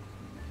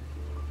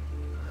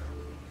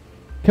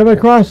 Coming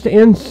across to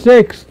in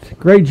 6th.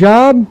 Great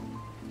job.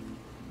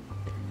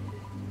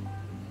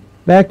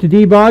 Back to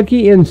D.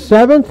 Bodke in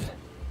 7th.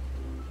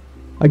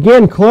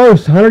 Again,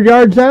 close, 100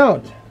 yards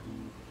out.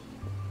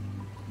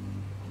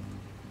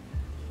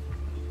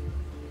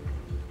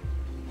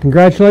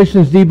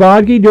 Congratulations, D.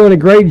 Bodke, doing a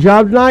great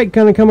job tonight.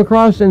 Going to come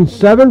across in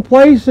 7th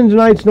place in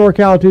tonight's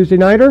NORCAL Tue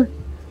Niter.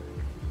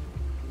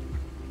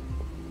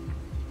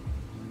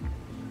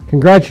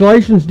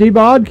 Congratulations, D.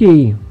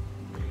 Bodke.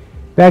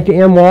 Back to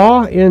M.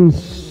 Waugh in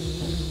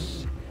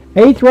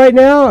 8th right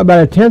now,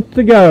 about a 1/10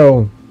 to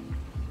go.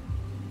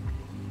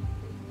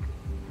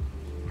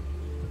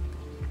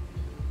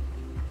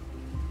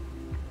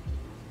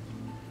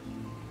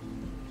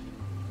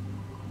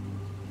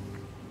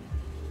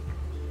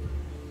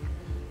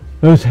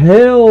 Those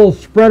hill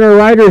spreader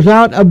riders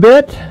out a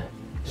bit.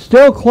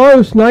 Still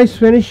close. Nice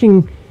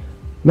finishing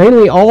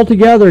mainly all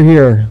together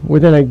here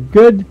within a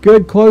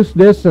good close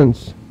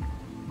distance.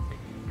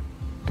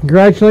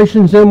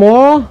 Congratulations, M.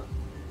 Waugh.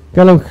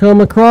 Going to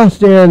come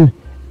across in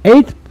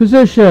 8th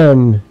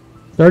position.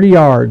 30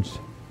 yards.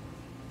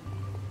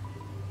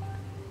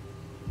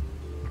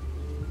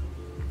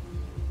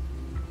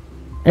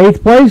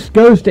 Eighth place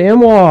goes to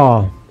M.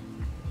 Waugh.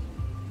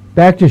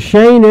 Back to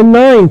Shane in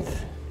 9th.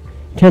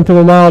 1/10 of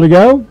a mile to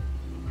go.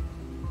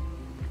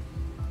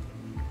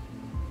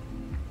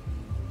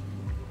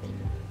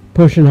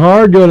 Pushing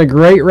hard, doing a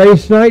great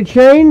race tonight,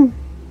 Shane.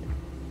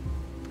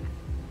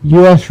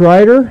 U.S.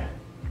 rider.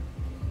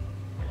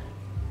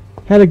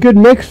 Had a good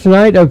mix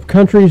tonight of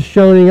countries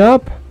showing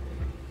up.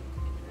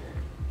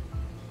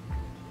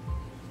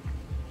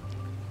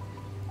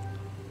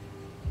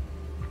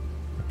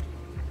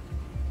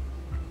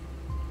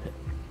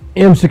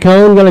 M.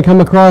 Saccone going to come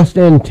across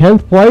in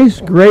 10th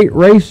place. Great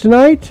race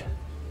tonight.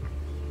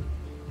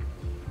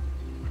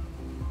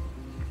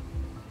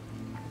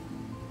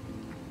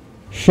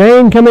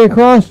 Shane coming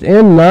across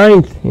in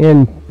 9th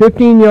in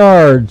 15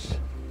 yards.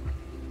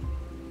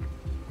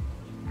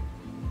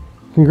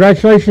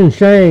 Congratulations,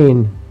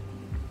 Shane.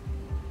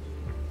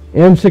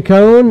 M.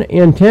 Saccone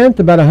in 10th,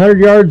 about 100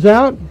 yards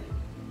out.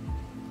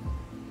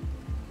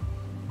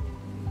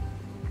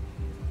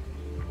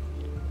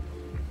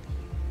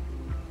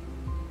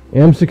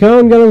 M.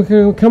 Saccone going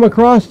to come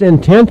across in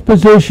 10th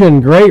position.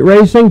 Great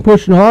racing,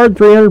 pushing hard,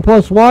 300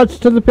 plus watts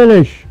to the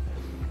finish.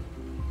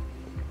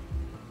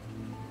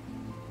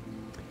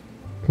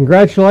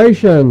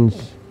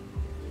 Congratulations.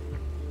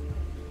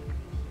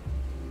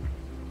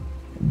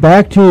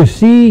 Back to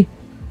C.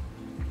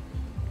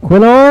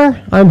 Quinar.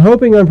 I'm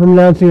hoping I'm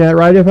pronouncing that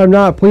right. If I'm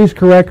not, please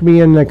correct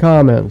me in the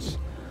comments.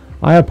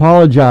 I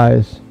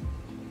apologize.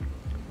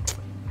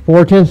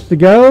 4/10 to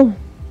go.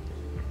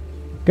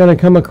 Going to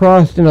come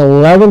across in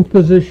 11th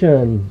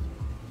position.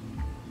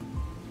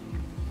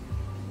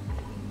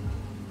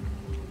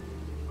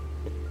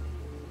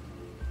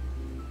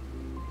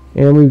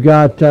 And we've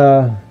got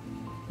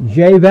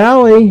J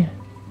Valley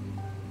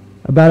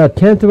about a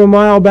 1/10 of a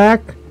mile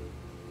back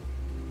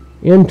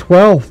in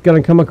 12th. Going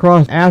to come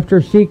across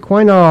after C.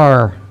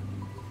 Quinar.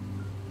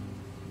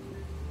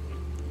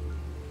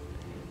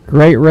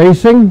 Great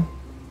racing.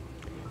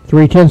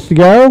 3/10 to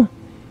go.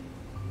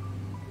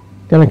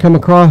 Going to come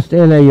across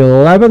in a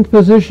 11th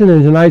position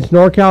in tonight's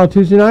NORCAL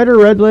Tue Niter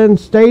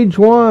Redlands Stage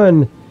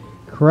 1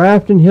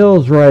 Crafton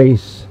Hills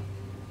race.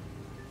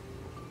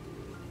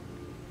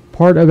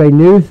 Part of a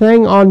new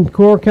thing on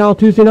NORCAL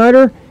Tue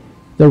Niter,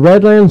 the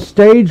Redlands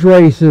stage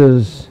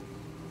races.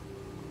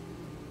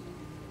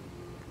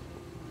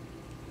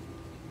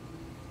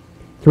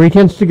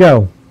 3/10 to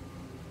go.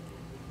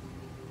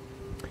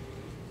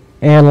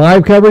 And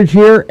live coverage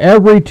here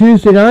every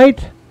Tuesday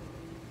night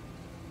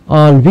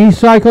on V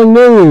Cycling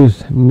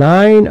News,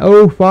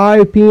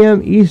 9:05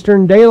 p.m.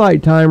 Eastern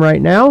Daylight Time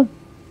right now.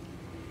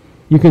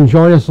 You can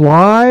join us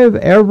live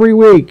every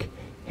week.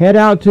 Head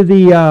out to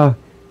the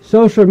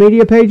social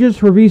media pages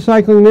for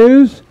V-Cycling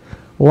News.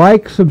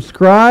 Like,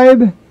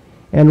 subscribe,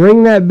 and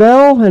ring that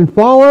bell and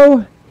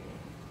follow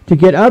to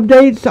get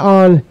updates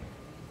on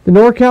the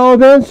NorCal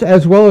events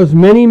as well as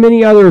many,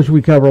 many others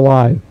we cover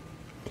live,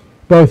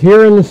 both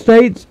here in the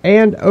States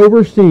and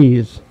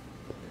overseas.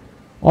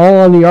 All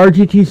on the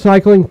RGT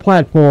Cycling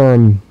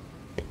platform.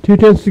 2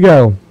 tenths to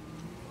go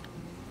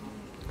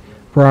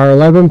for our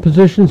 11th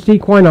position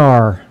Sequine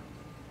R.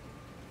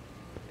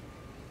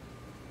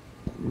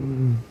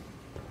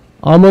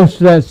 Almost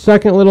to that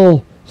second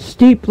little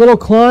steep little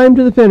climb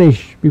to the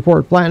finish before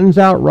it flattens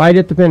out right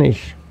at the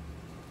finish.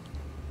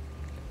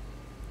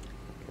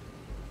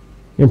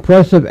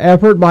 Impressive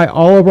effort by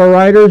all of our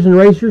riders and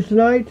racers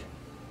tonight.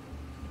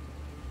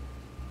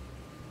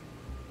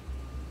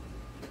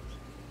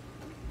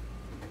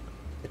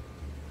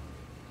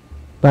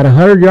 About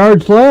 100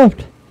 yards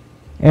left,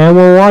 and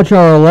we'll watch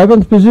our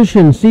 11th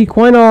position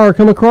Sequine R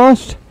come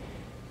across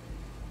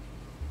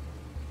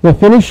the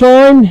finish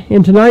line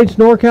in tonight's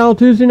NorCal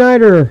Tue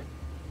Niter,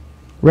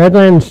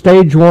 Redlands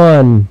Stage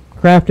 1,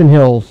 Crafton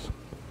Hills,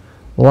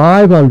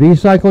 live on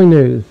V-Cycling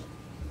News.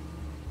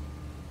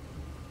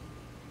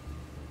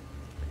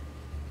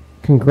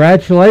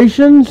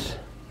 Congratulations,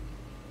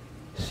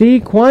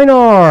 Sequine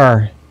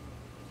R,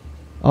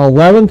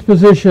 11th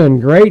position.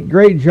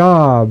 Great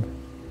job.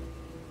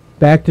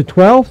 Back to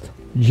 12th,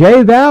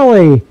 J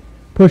Valley,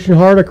 pushing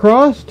hard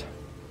across.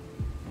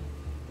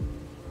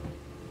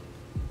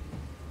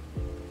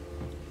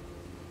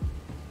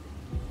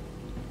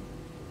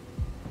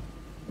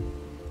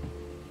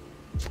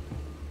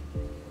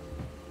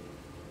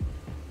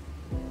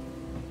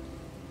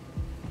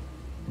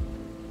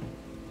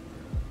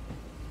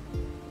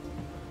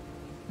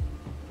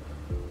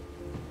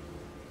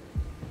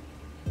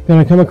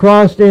 Going to come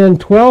across in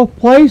 12th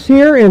place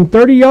here in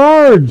 30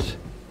 yards.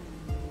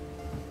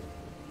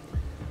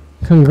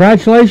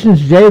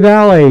 Congratulations, J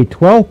Valley.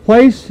 12th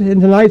place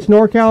in tonight's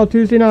NorCal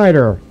Tue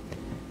Niter.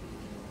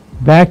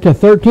 Back to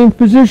 13th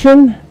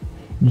position,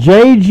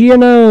 J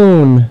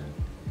Giannone.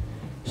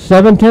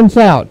 7 tenths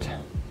out.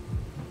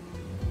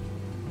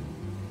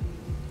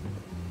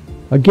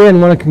 Again,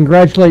 want to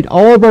congratulate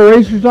all of our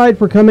racers tonight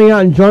for coming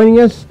out and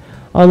joining us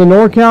on the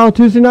NorCal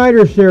Tue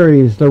Niter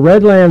series, the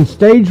Redlands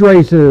stage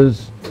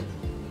races.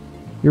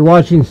 You're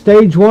watching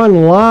Stage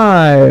 1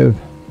 live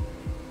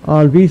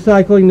on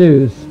V-Cycling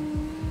News.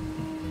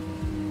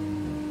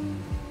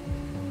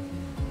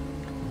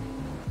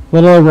 A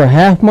little over a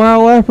half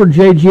mile left for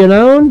J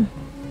Giannone.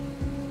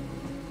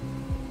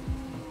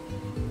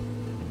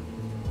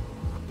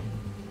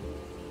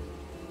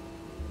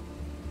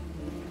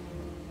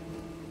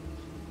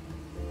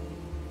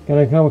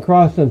 Going to come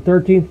across in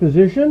 13th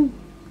position.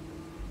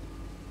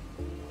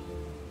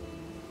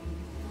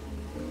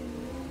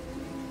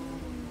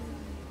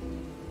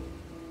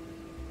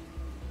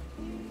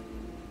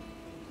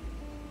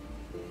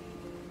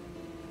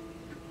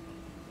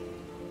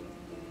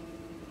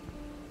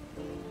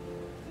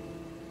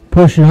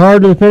 Pushing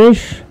hard to the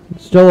finish.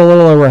 Still a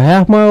little over a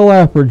half mile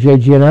left for J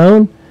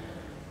Giannone.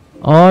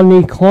 On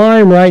the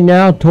climb right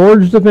now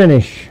towards the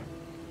finish.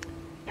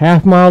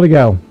 Half mile to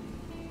go.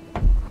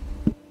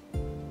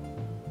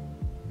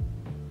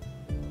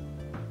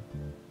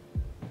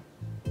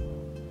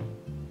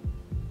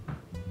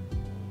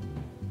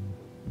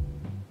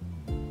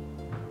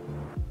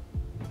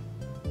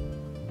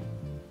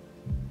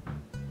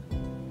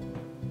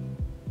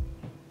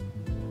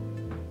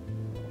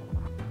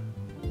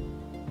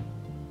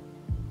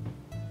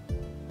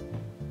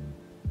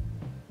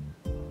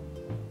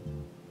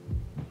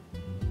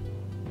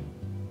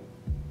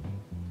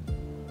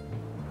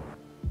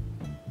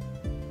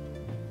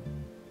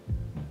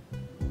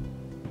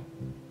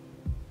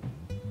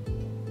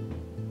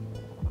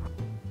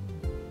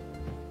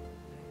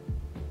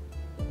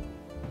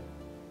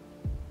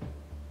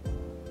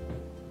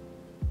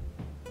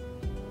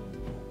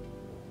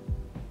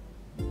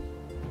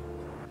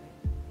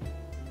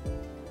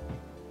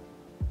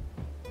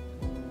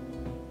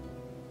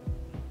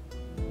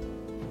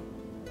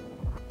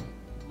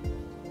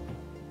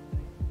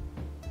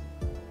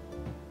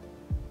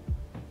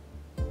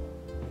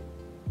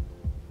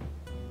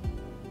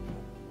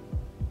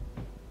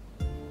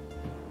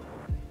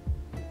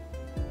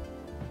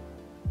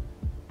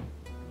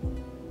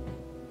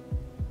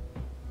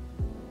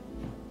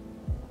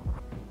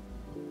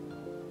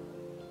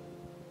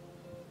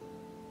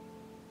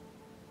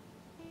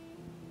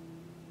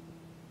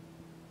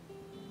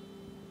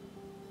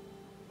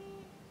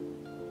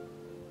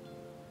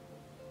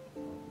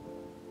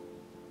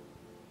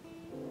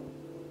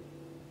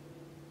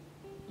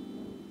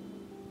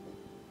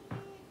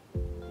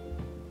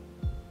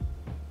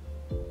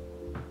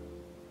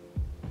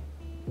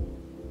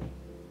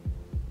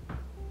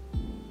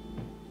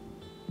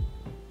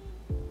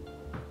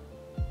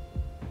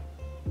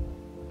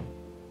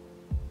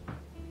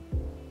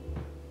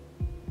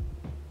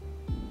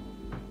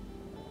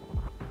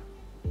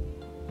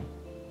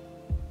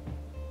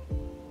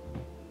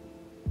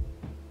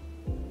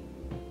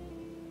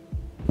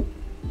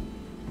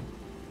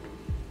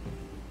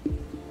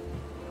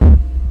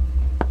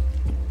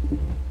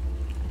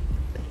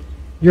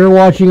 You're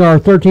watching our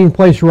 13th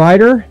place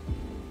rider,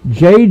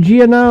 Jay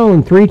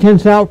Giannone,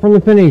 3/10 out from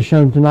the finish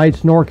on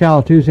tonight's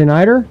NORCAL Tue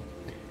Niter.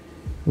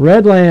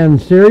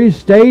 Redlands Series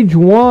Stage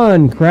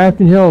 1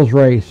 Crafton Hills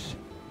race.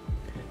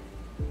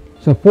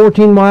 It's a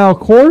 14-mile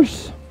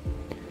course.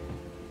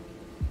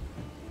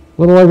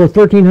 A little over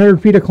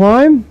 1,300 feet of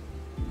climb.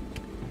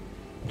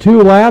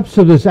 2 laps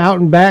of this out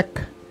and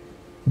back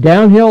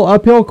downhill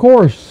uphill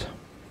course.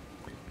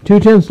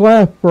 2/10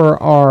 left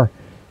for our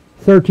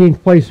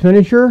 13th place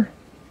finisher,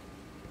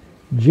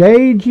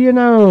 Jay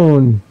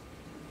Giannone.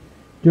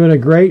 Doing a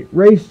great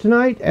race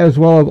tonight, as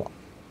well as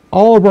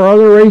all of our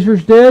other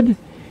racers did.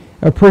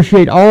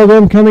 Appreciate all of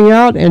them coming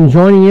out and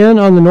joining in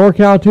on the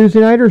NORCAL Tue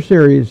Niter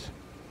series.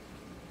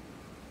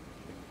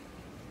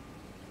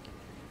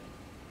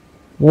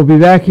 We'll be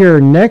back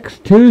here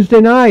next Tuesday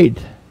night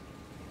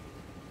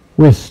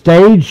with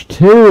Stage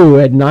 2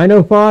 at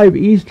 9:05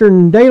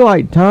 Eastern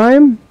Daylight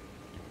Time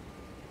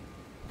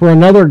for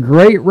another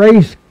great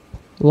race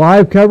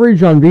live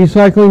coverage on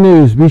V-Cycling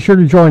News. Be sure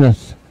to join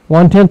us.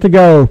 1/10 to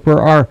go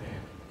for our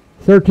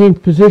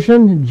 13th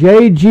position,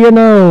 Jay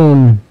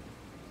Giannone.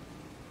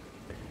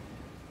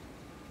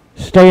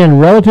 Staying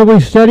relatively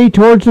steady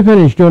towards the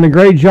finish, doing a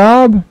great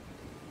job.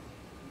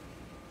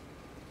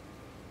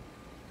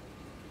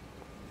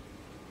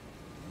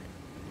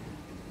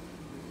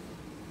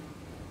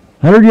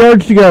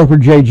 $100 to go for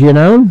Jay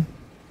Giannone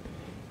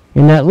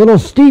in that little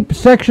steep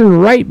section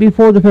right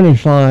before the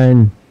finish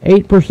line.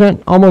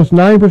 8%, almost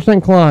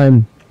 9%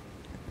 climb.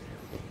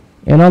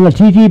 And on the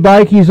TT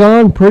bike he's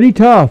on, pretty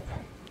tough.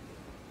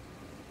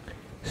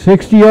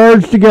 60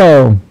 yards to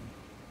go.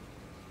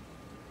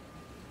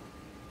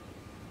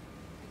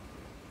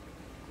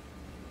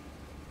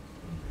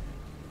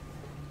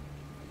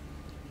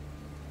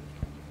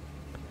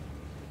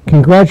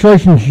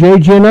 Congratulations, Jay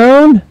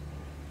Giannone.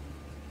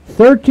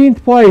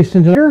 13th place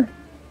in here.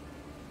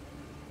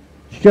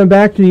 Let's jump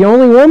back to the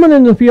only woman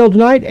in the field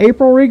tonight,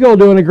 April Regal,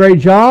 doing a great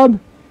job.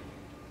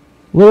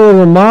 A little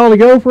over a mile to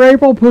go for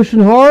April,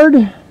 pushing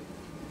hard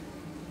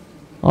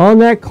on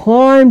that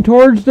climb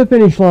towards the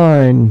finish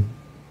line.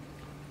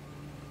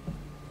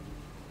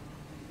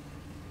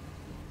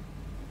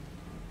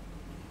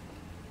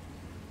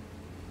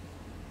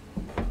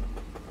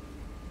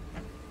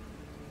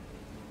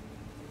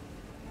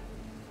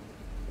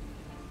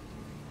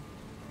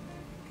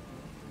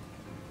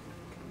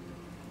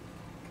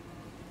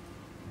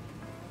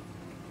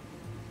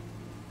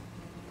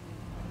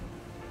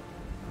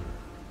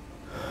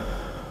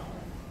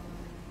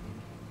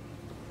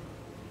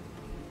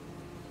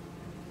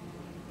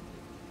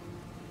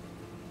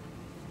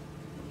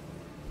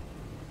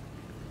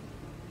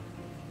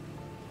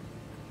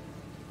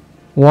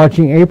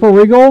 Watching April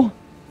Regal,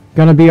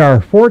 going to be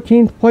our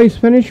 14th place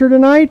finisher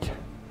tonight.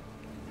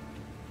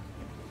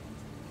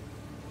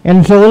 And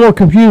it's a little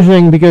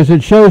confusing because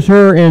it shows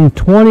her in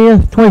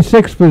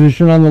 26th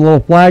position on the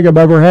little flag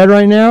above her head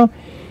right now.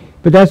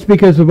 But that's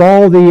because of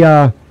all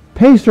the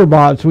pacer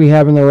bots we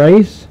have in the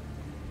race.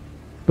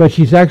 But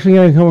she's actually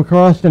going to come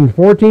across in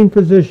 14th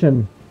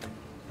position.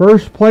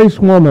 First place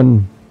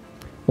woman.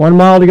 1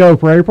 mile to go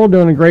for April,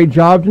 doing a great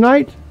job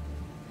tonight.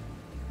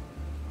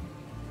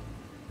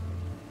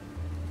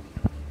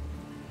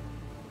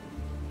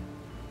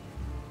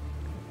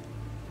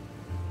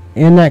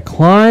 In that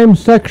climb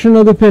section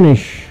of the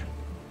finish.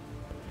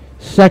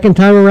 Second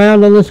time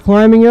around on this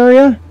climbing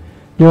area.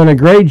 Doing a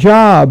great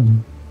job.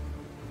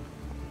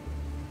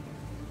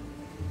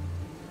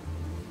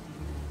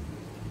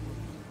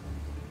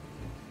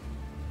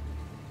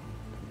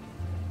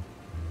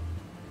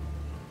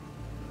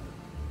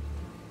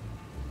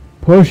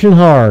 Pushing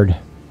hard.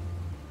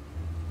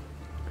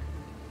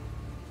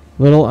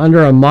 Little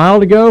under a mile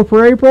to go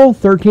for April.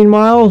 13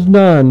 miles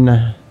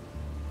done.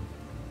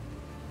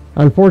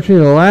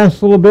 Unfortunately, the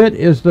last little bit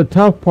is the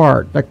tough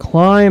part, the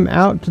climb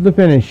out to the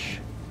finish.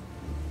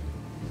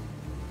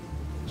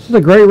 This is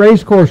a great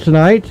race course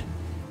tonight.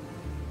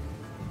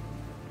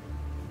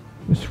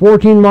 It's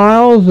 14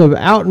 miles of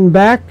out and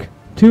back,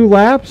 2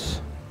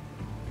 laps.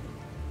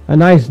 A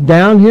nice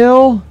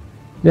downhill,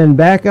 then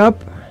back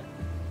up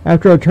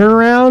after a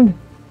turnaround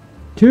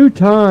 2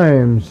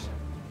 times.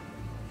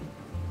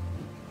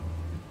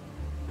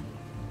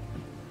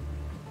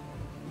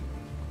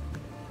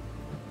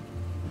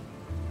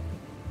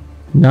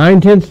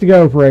 9/10 to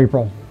go for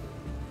April.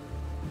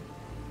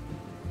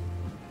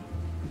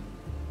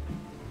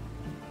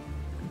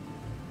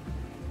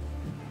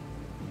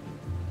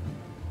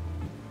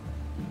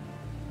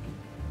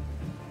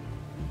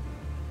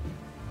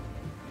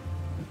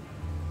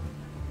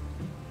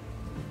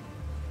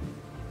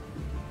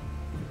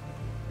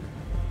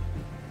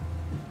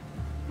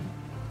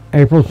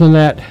 April's in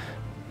that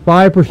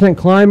 5%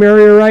 climb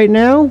area right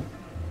now.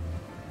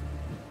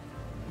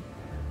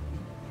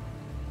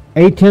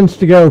 8/10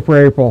 to go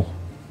for April.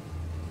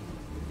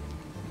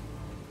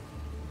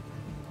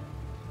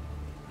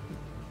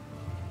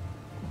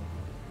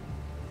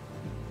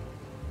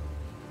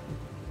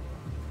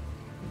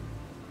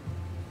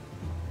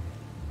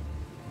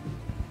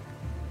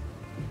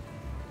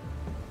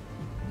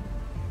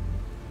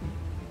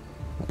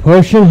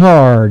 Pushing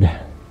hard.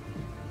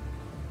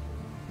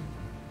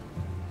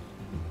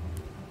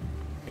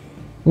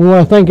 We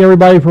want to thank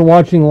everybody for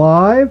watching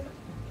live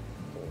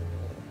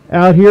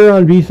out here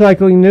on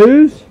V-Cycling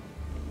News.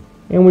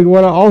 And we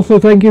want to also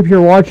thank you if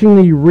you're watching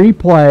the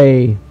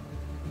replay.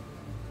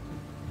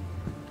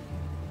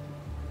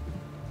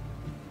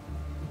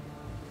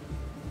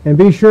 And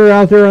be sure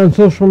out there on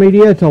social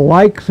media to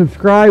like,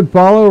 subscribe,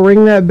 follow,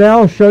 ring that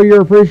bell, show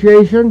your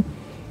appreciation,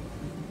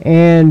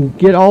 and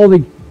get all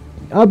the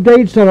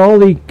updates on all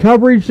the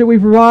coverage that we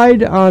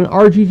provide on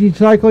RGT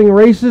Cycling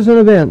races and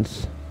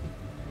events.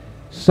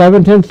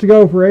 7/10 to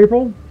go for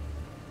April.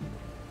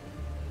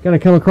 Going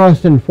to come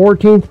across in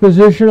 14th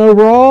position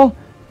overall.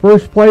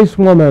 First place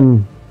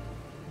woman.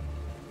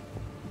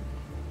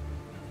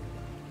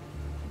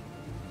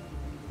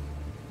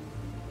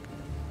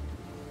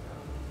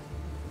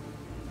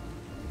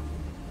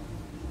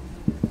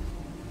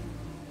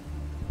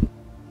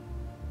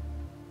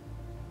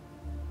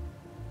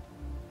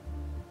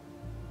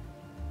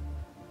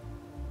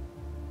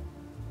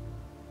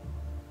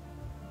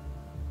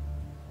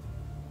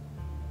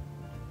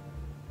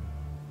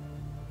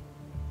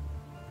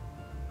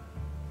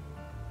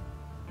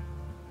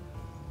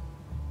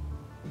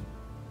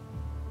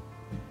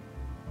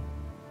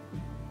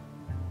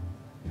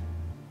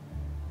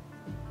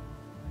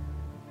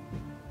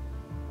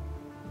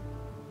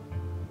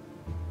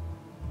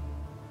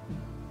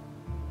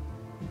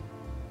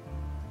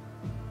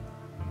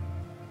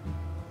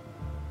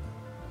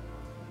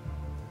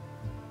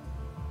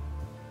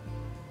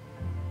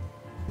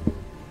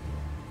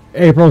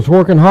 April's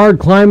working hard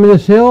climbing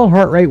this hill.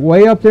 Heart rate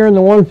way up there in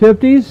the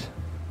 150s.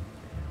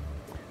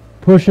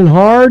 Pushing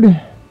hard.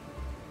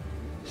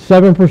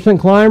 7%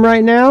 climb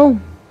right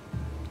now.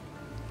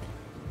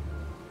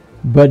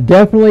 But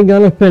definitely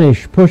going to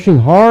finish. Pushing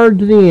hard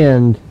to the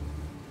end.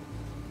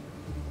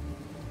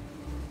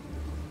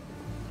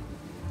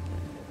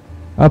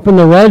 Up in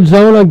the red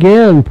zone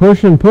again.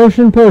 Pushing,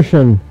 pushing,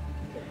 pushing.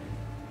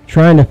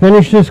 Trying to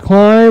finish this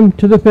climb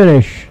to the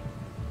finish.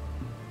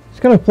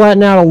 Going to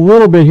flatten out a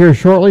little bit here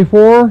shortly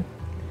for her.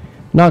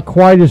 Not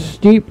quite as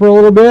steep for a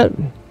little bit.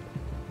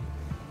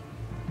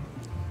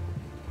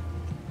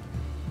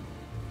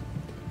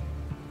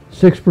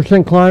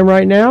 .6% climb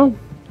right now.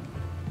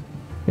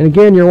 And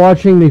again, you're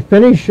watching the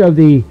finish of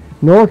the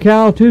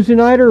NORCAL Tue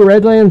Niter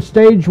Redlands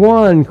Stage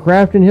 1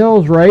 Crafton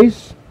Hills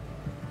race.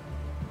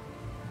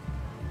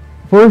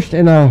 First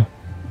in a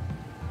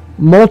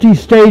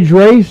multi-stage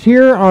race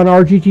here on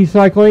RGT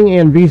Cycling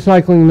and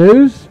V-Cycling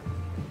News.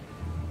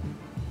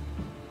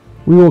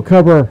 We will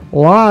cover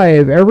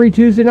live every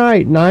Tuesday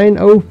night,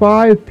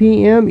 9:05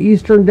 p.m.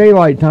 Eastern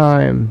Daylight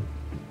Time.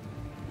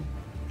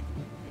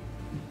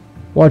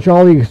 Watch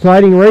all the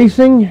exciting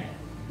racing.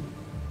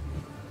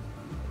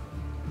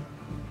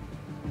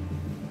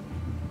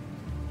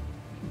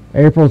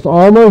 April's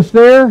almost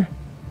there.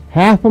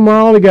 Half a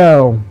mile to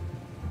go.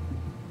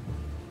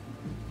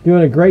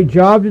 Doing a great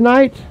job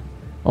tonight.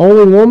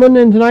 Only woman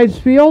in tonight's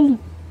field.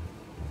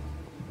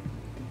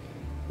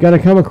 Got to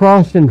come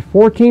across in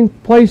 14th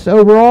place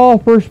overall,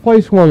 first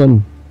place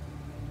woman.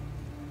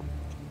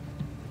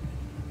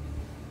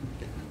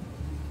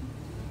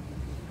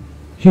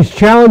 She's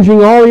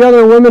challenging all the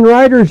other women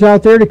riders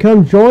out there to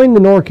come join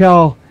the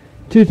NORCAL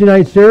Tue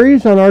Niter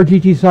series on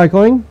RGT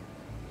Cycling.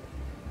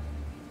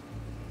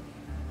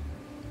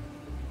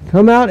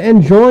 Come out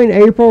and join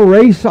April,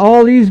 race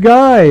all these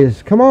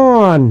guys. Come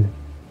on.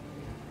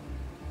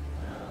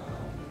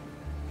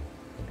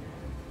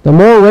 The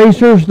more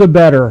racers, the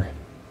better.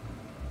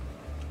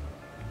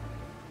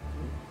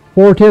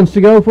 4/10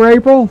 to go for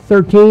April.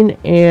 13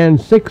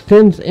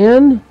 6/10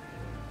 in.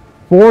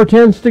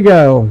 4/10 to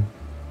go.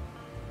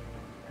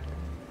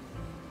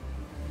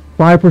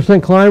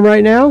 5% climb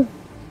right now.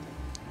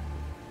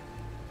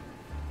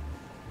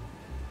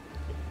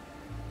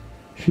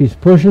 She's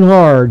pushing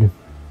hard.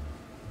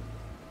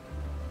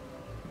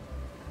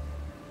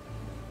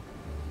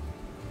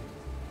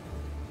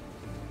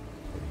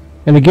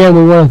 And again,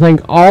 we want to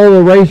thank all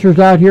the racers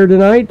out here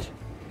tonight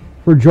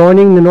for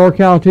joining the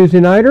NORCAL Tue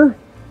Niter.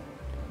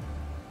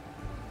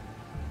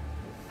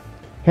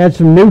 Had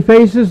some new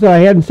faces that I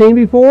hadn't seen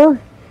before,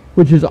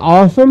 which is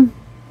awesome.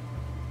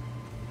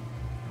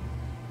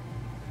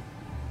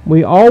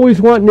 We always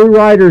want new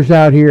riders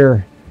out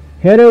here.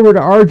 Head over to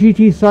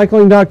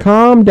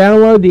rgtcycling.com,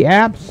 download the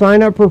app,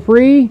 sign up for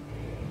free,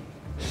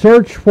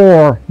 search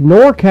for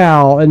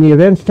NORCAL in the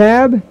events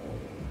tab,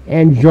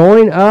 and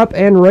join up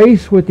and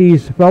race with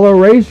these fellow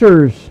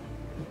racers.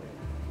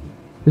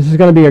 This is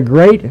going to be a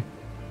great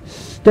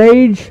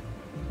stage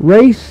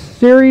race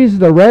series,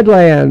 the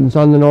Redlands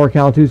on the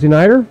NORCAL Tue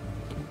Niter.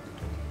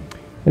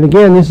 And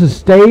again, this is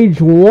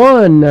stage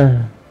 1.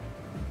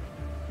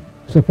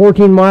 It's a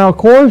 14-mile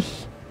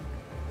course,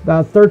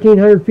 about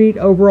 1,300 feet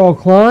overall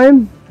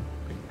climb.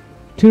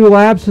 2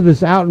 laps of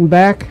this out and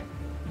back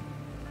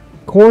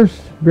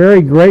course.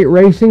 Very great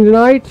racing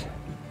tonight.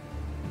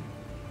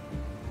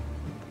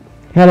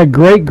 Had a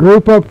great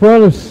group up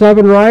front of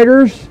 7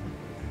 riders.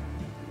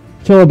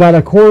 till about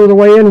a quarter of the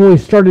way in when we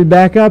started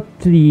back up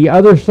to the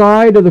other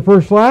side of the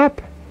first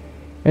lap,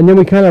 and then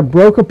we kind of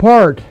broke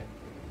apart.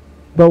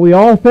 But we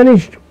all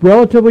finished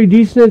relatively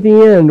decent at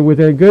the end with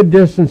a good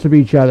distance of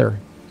each other.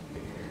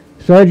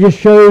 So that just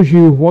shows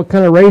you what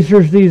kind of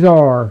racers these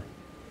are.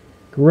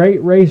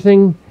 Great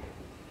racing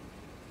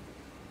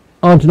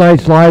on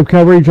tonight's live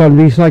coverage on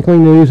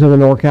V-Cycling News of the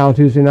NORCAL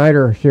Tue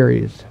Niter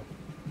series.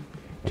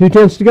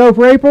 2/10 to go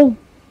for April.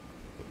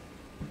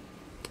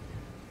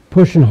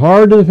 Pushing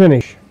hard to the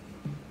finish.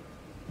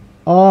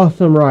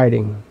 Awesome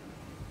riding.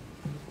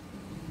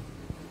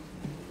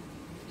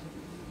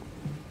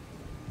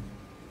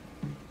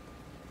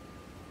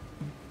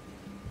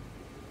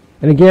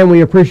 And again,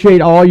 we appreciate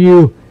all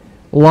you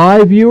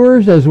live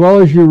viewers as well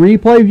as you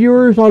replay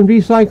viewers on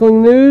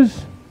V-Cycling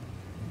News.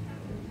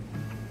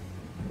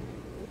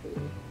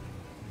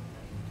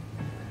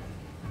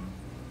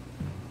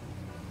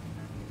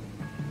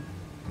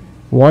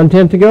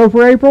 One-tenth to go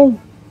for April.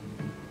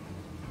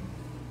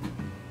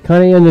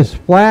 Kind of in this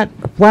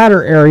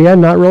flatter area,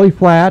 not really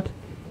flat.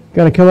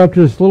 Going to come up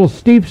to this little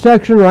steep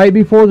section right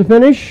before the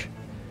finish.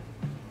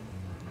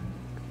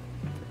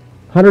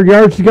 100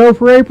 yards to go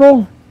for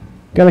April.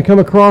 Going to come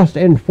across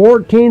in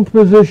 14th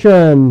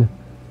position.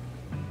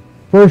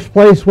 First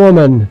place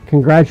woman.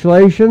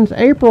 Congratulations,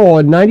 April,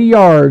 at 90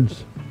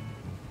 yards.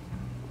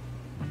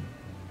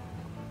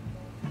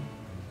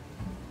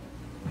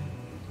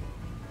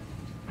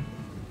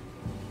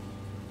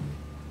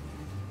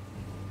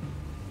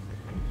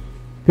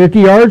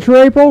 $50 yards for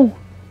April.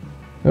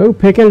 Oh,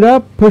 picking it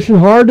up, pushing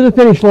hard to the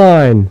finish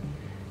line.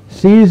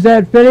 Sees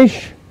that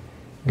finish,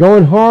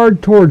 going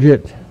hard towards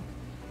it.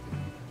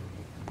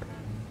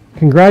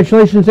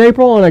 Congratulations,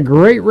 April, on a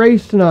great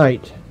race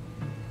tonight.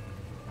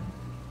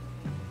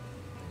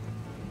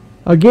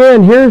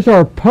 Again, here's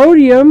our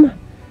podium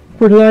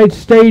for tonight's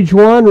Stage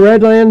 1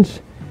 Redlands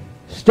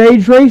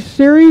Stage Race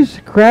Series,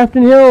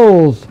 Crafton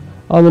Hills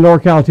on the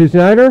NORCAL Tue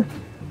Niter.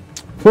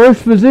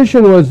 First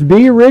position was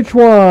B.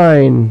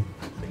 Richwine.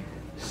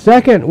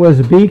 Second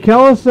was B.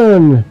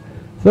 Kellison.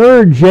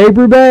 Third, J.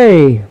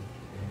 Brubay.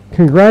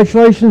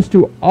 Congratulations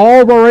to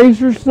all of our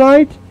racers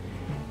tonight.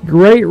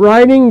 Great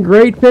riding,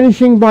 great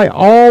finishing by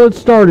all that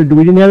started.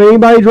 We didn't have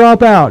anybody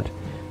drop out.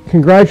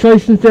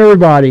 Congratulations to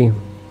everybody.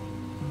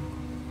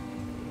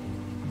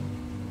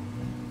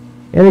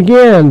 And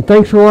again,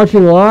 thanks for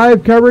watching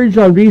live coverage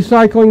on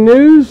V-Cycling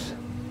News.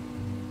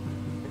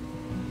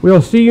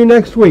 We'll see you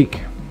next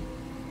week.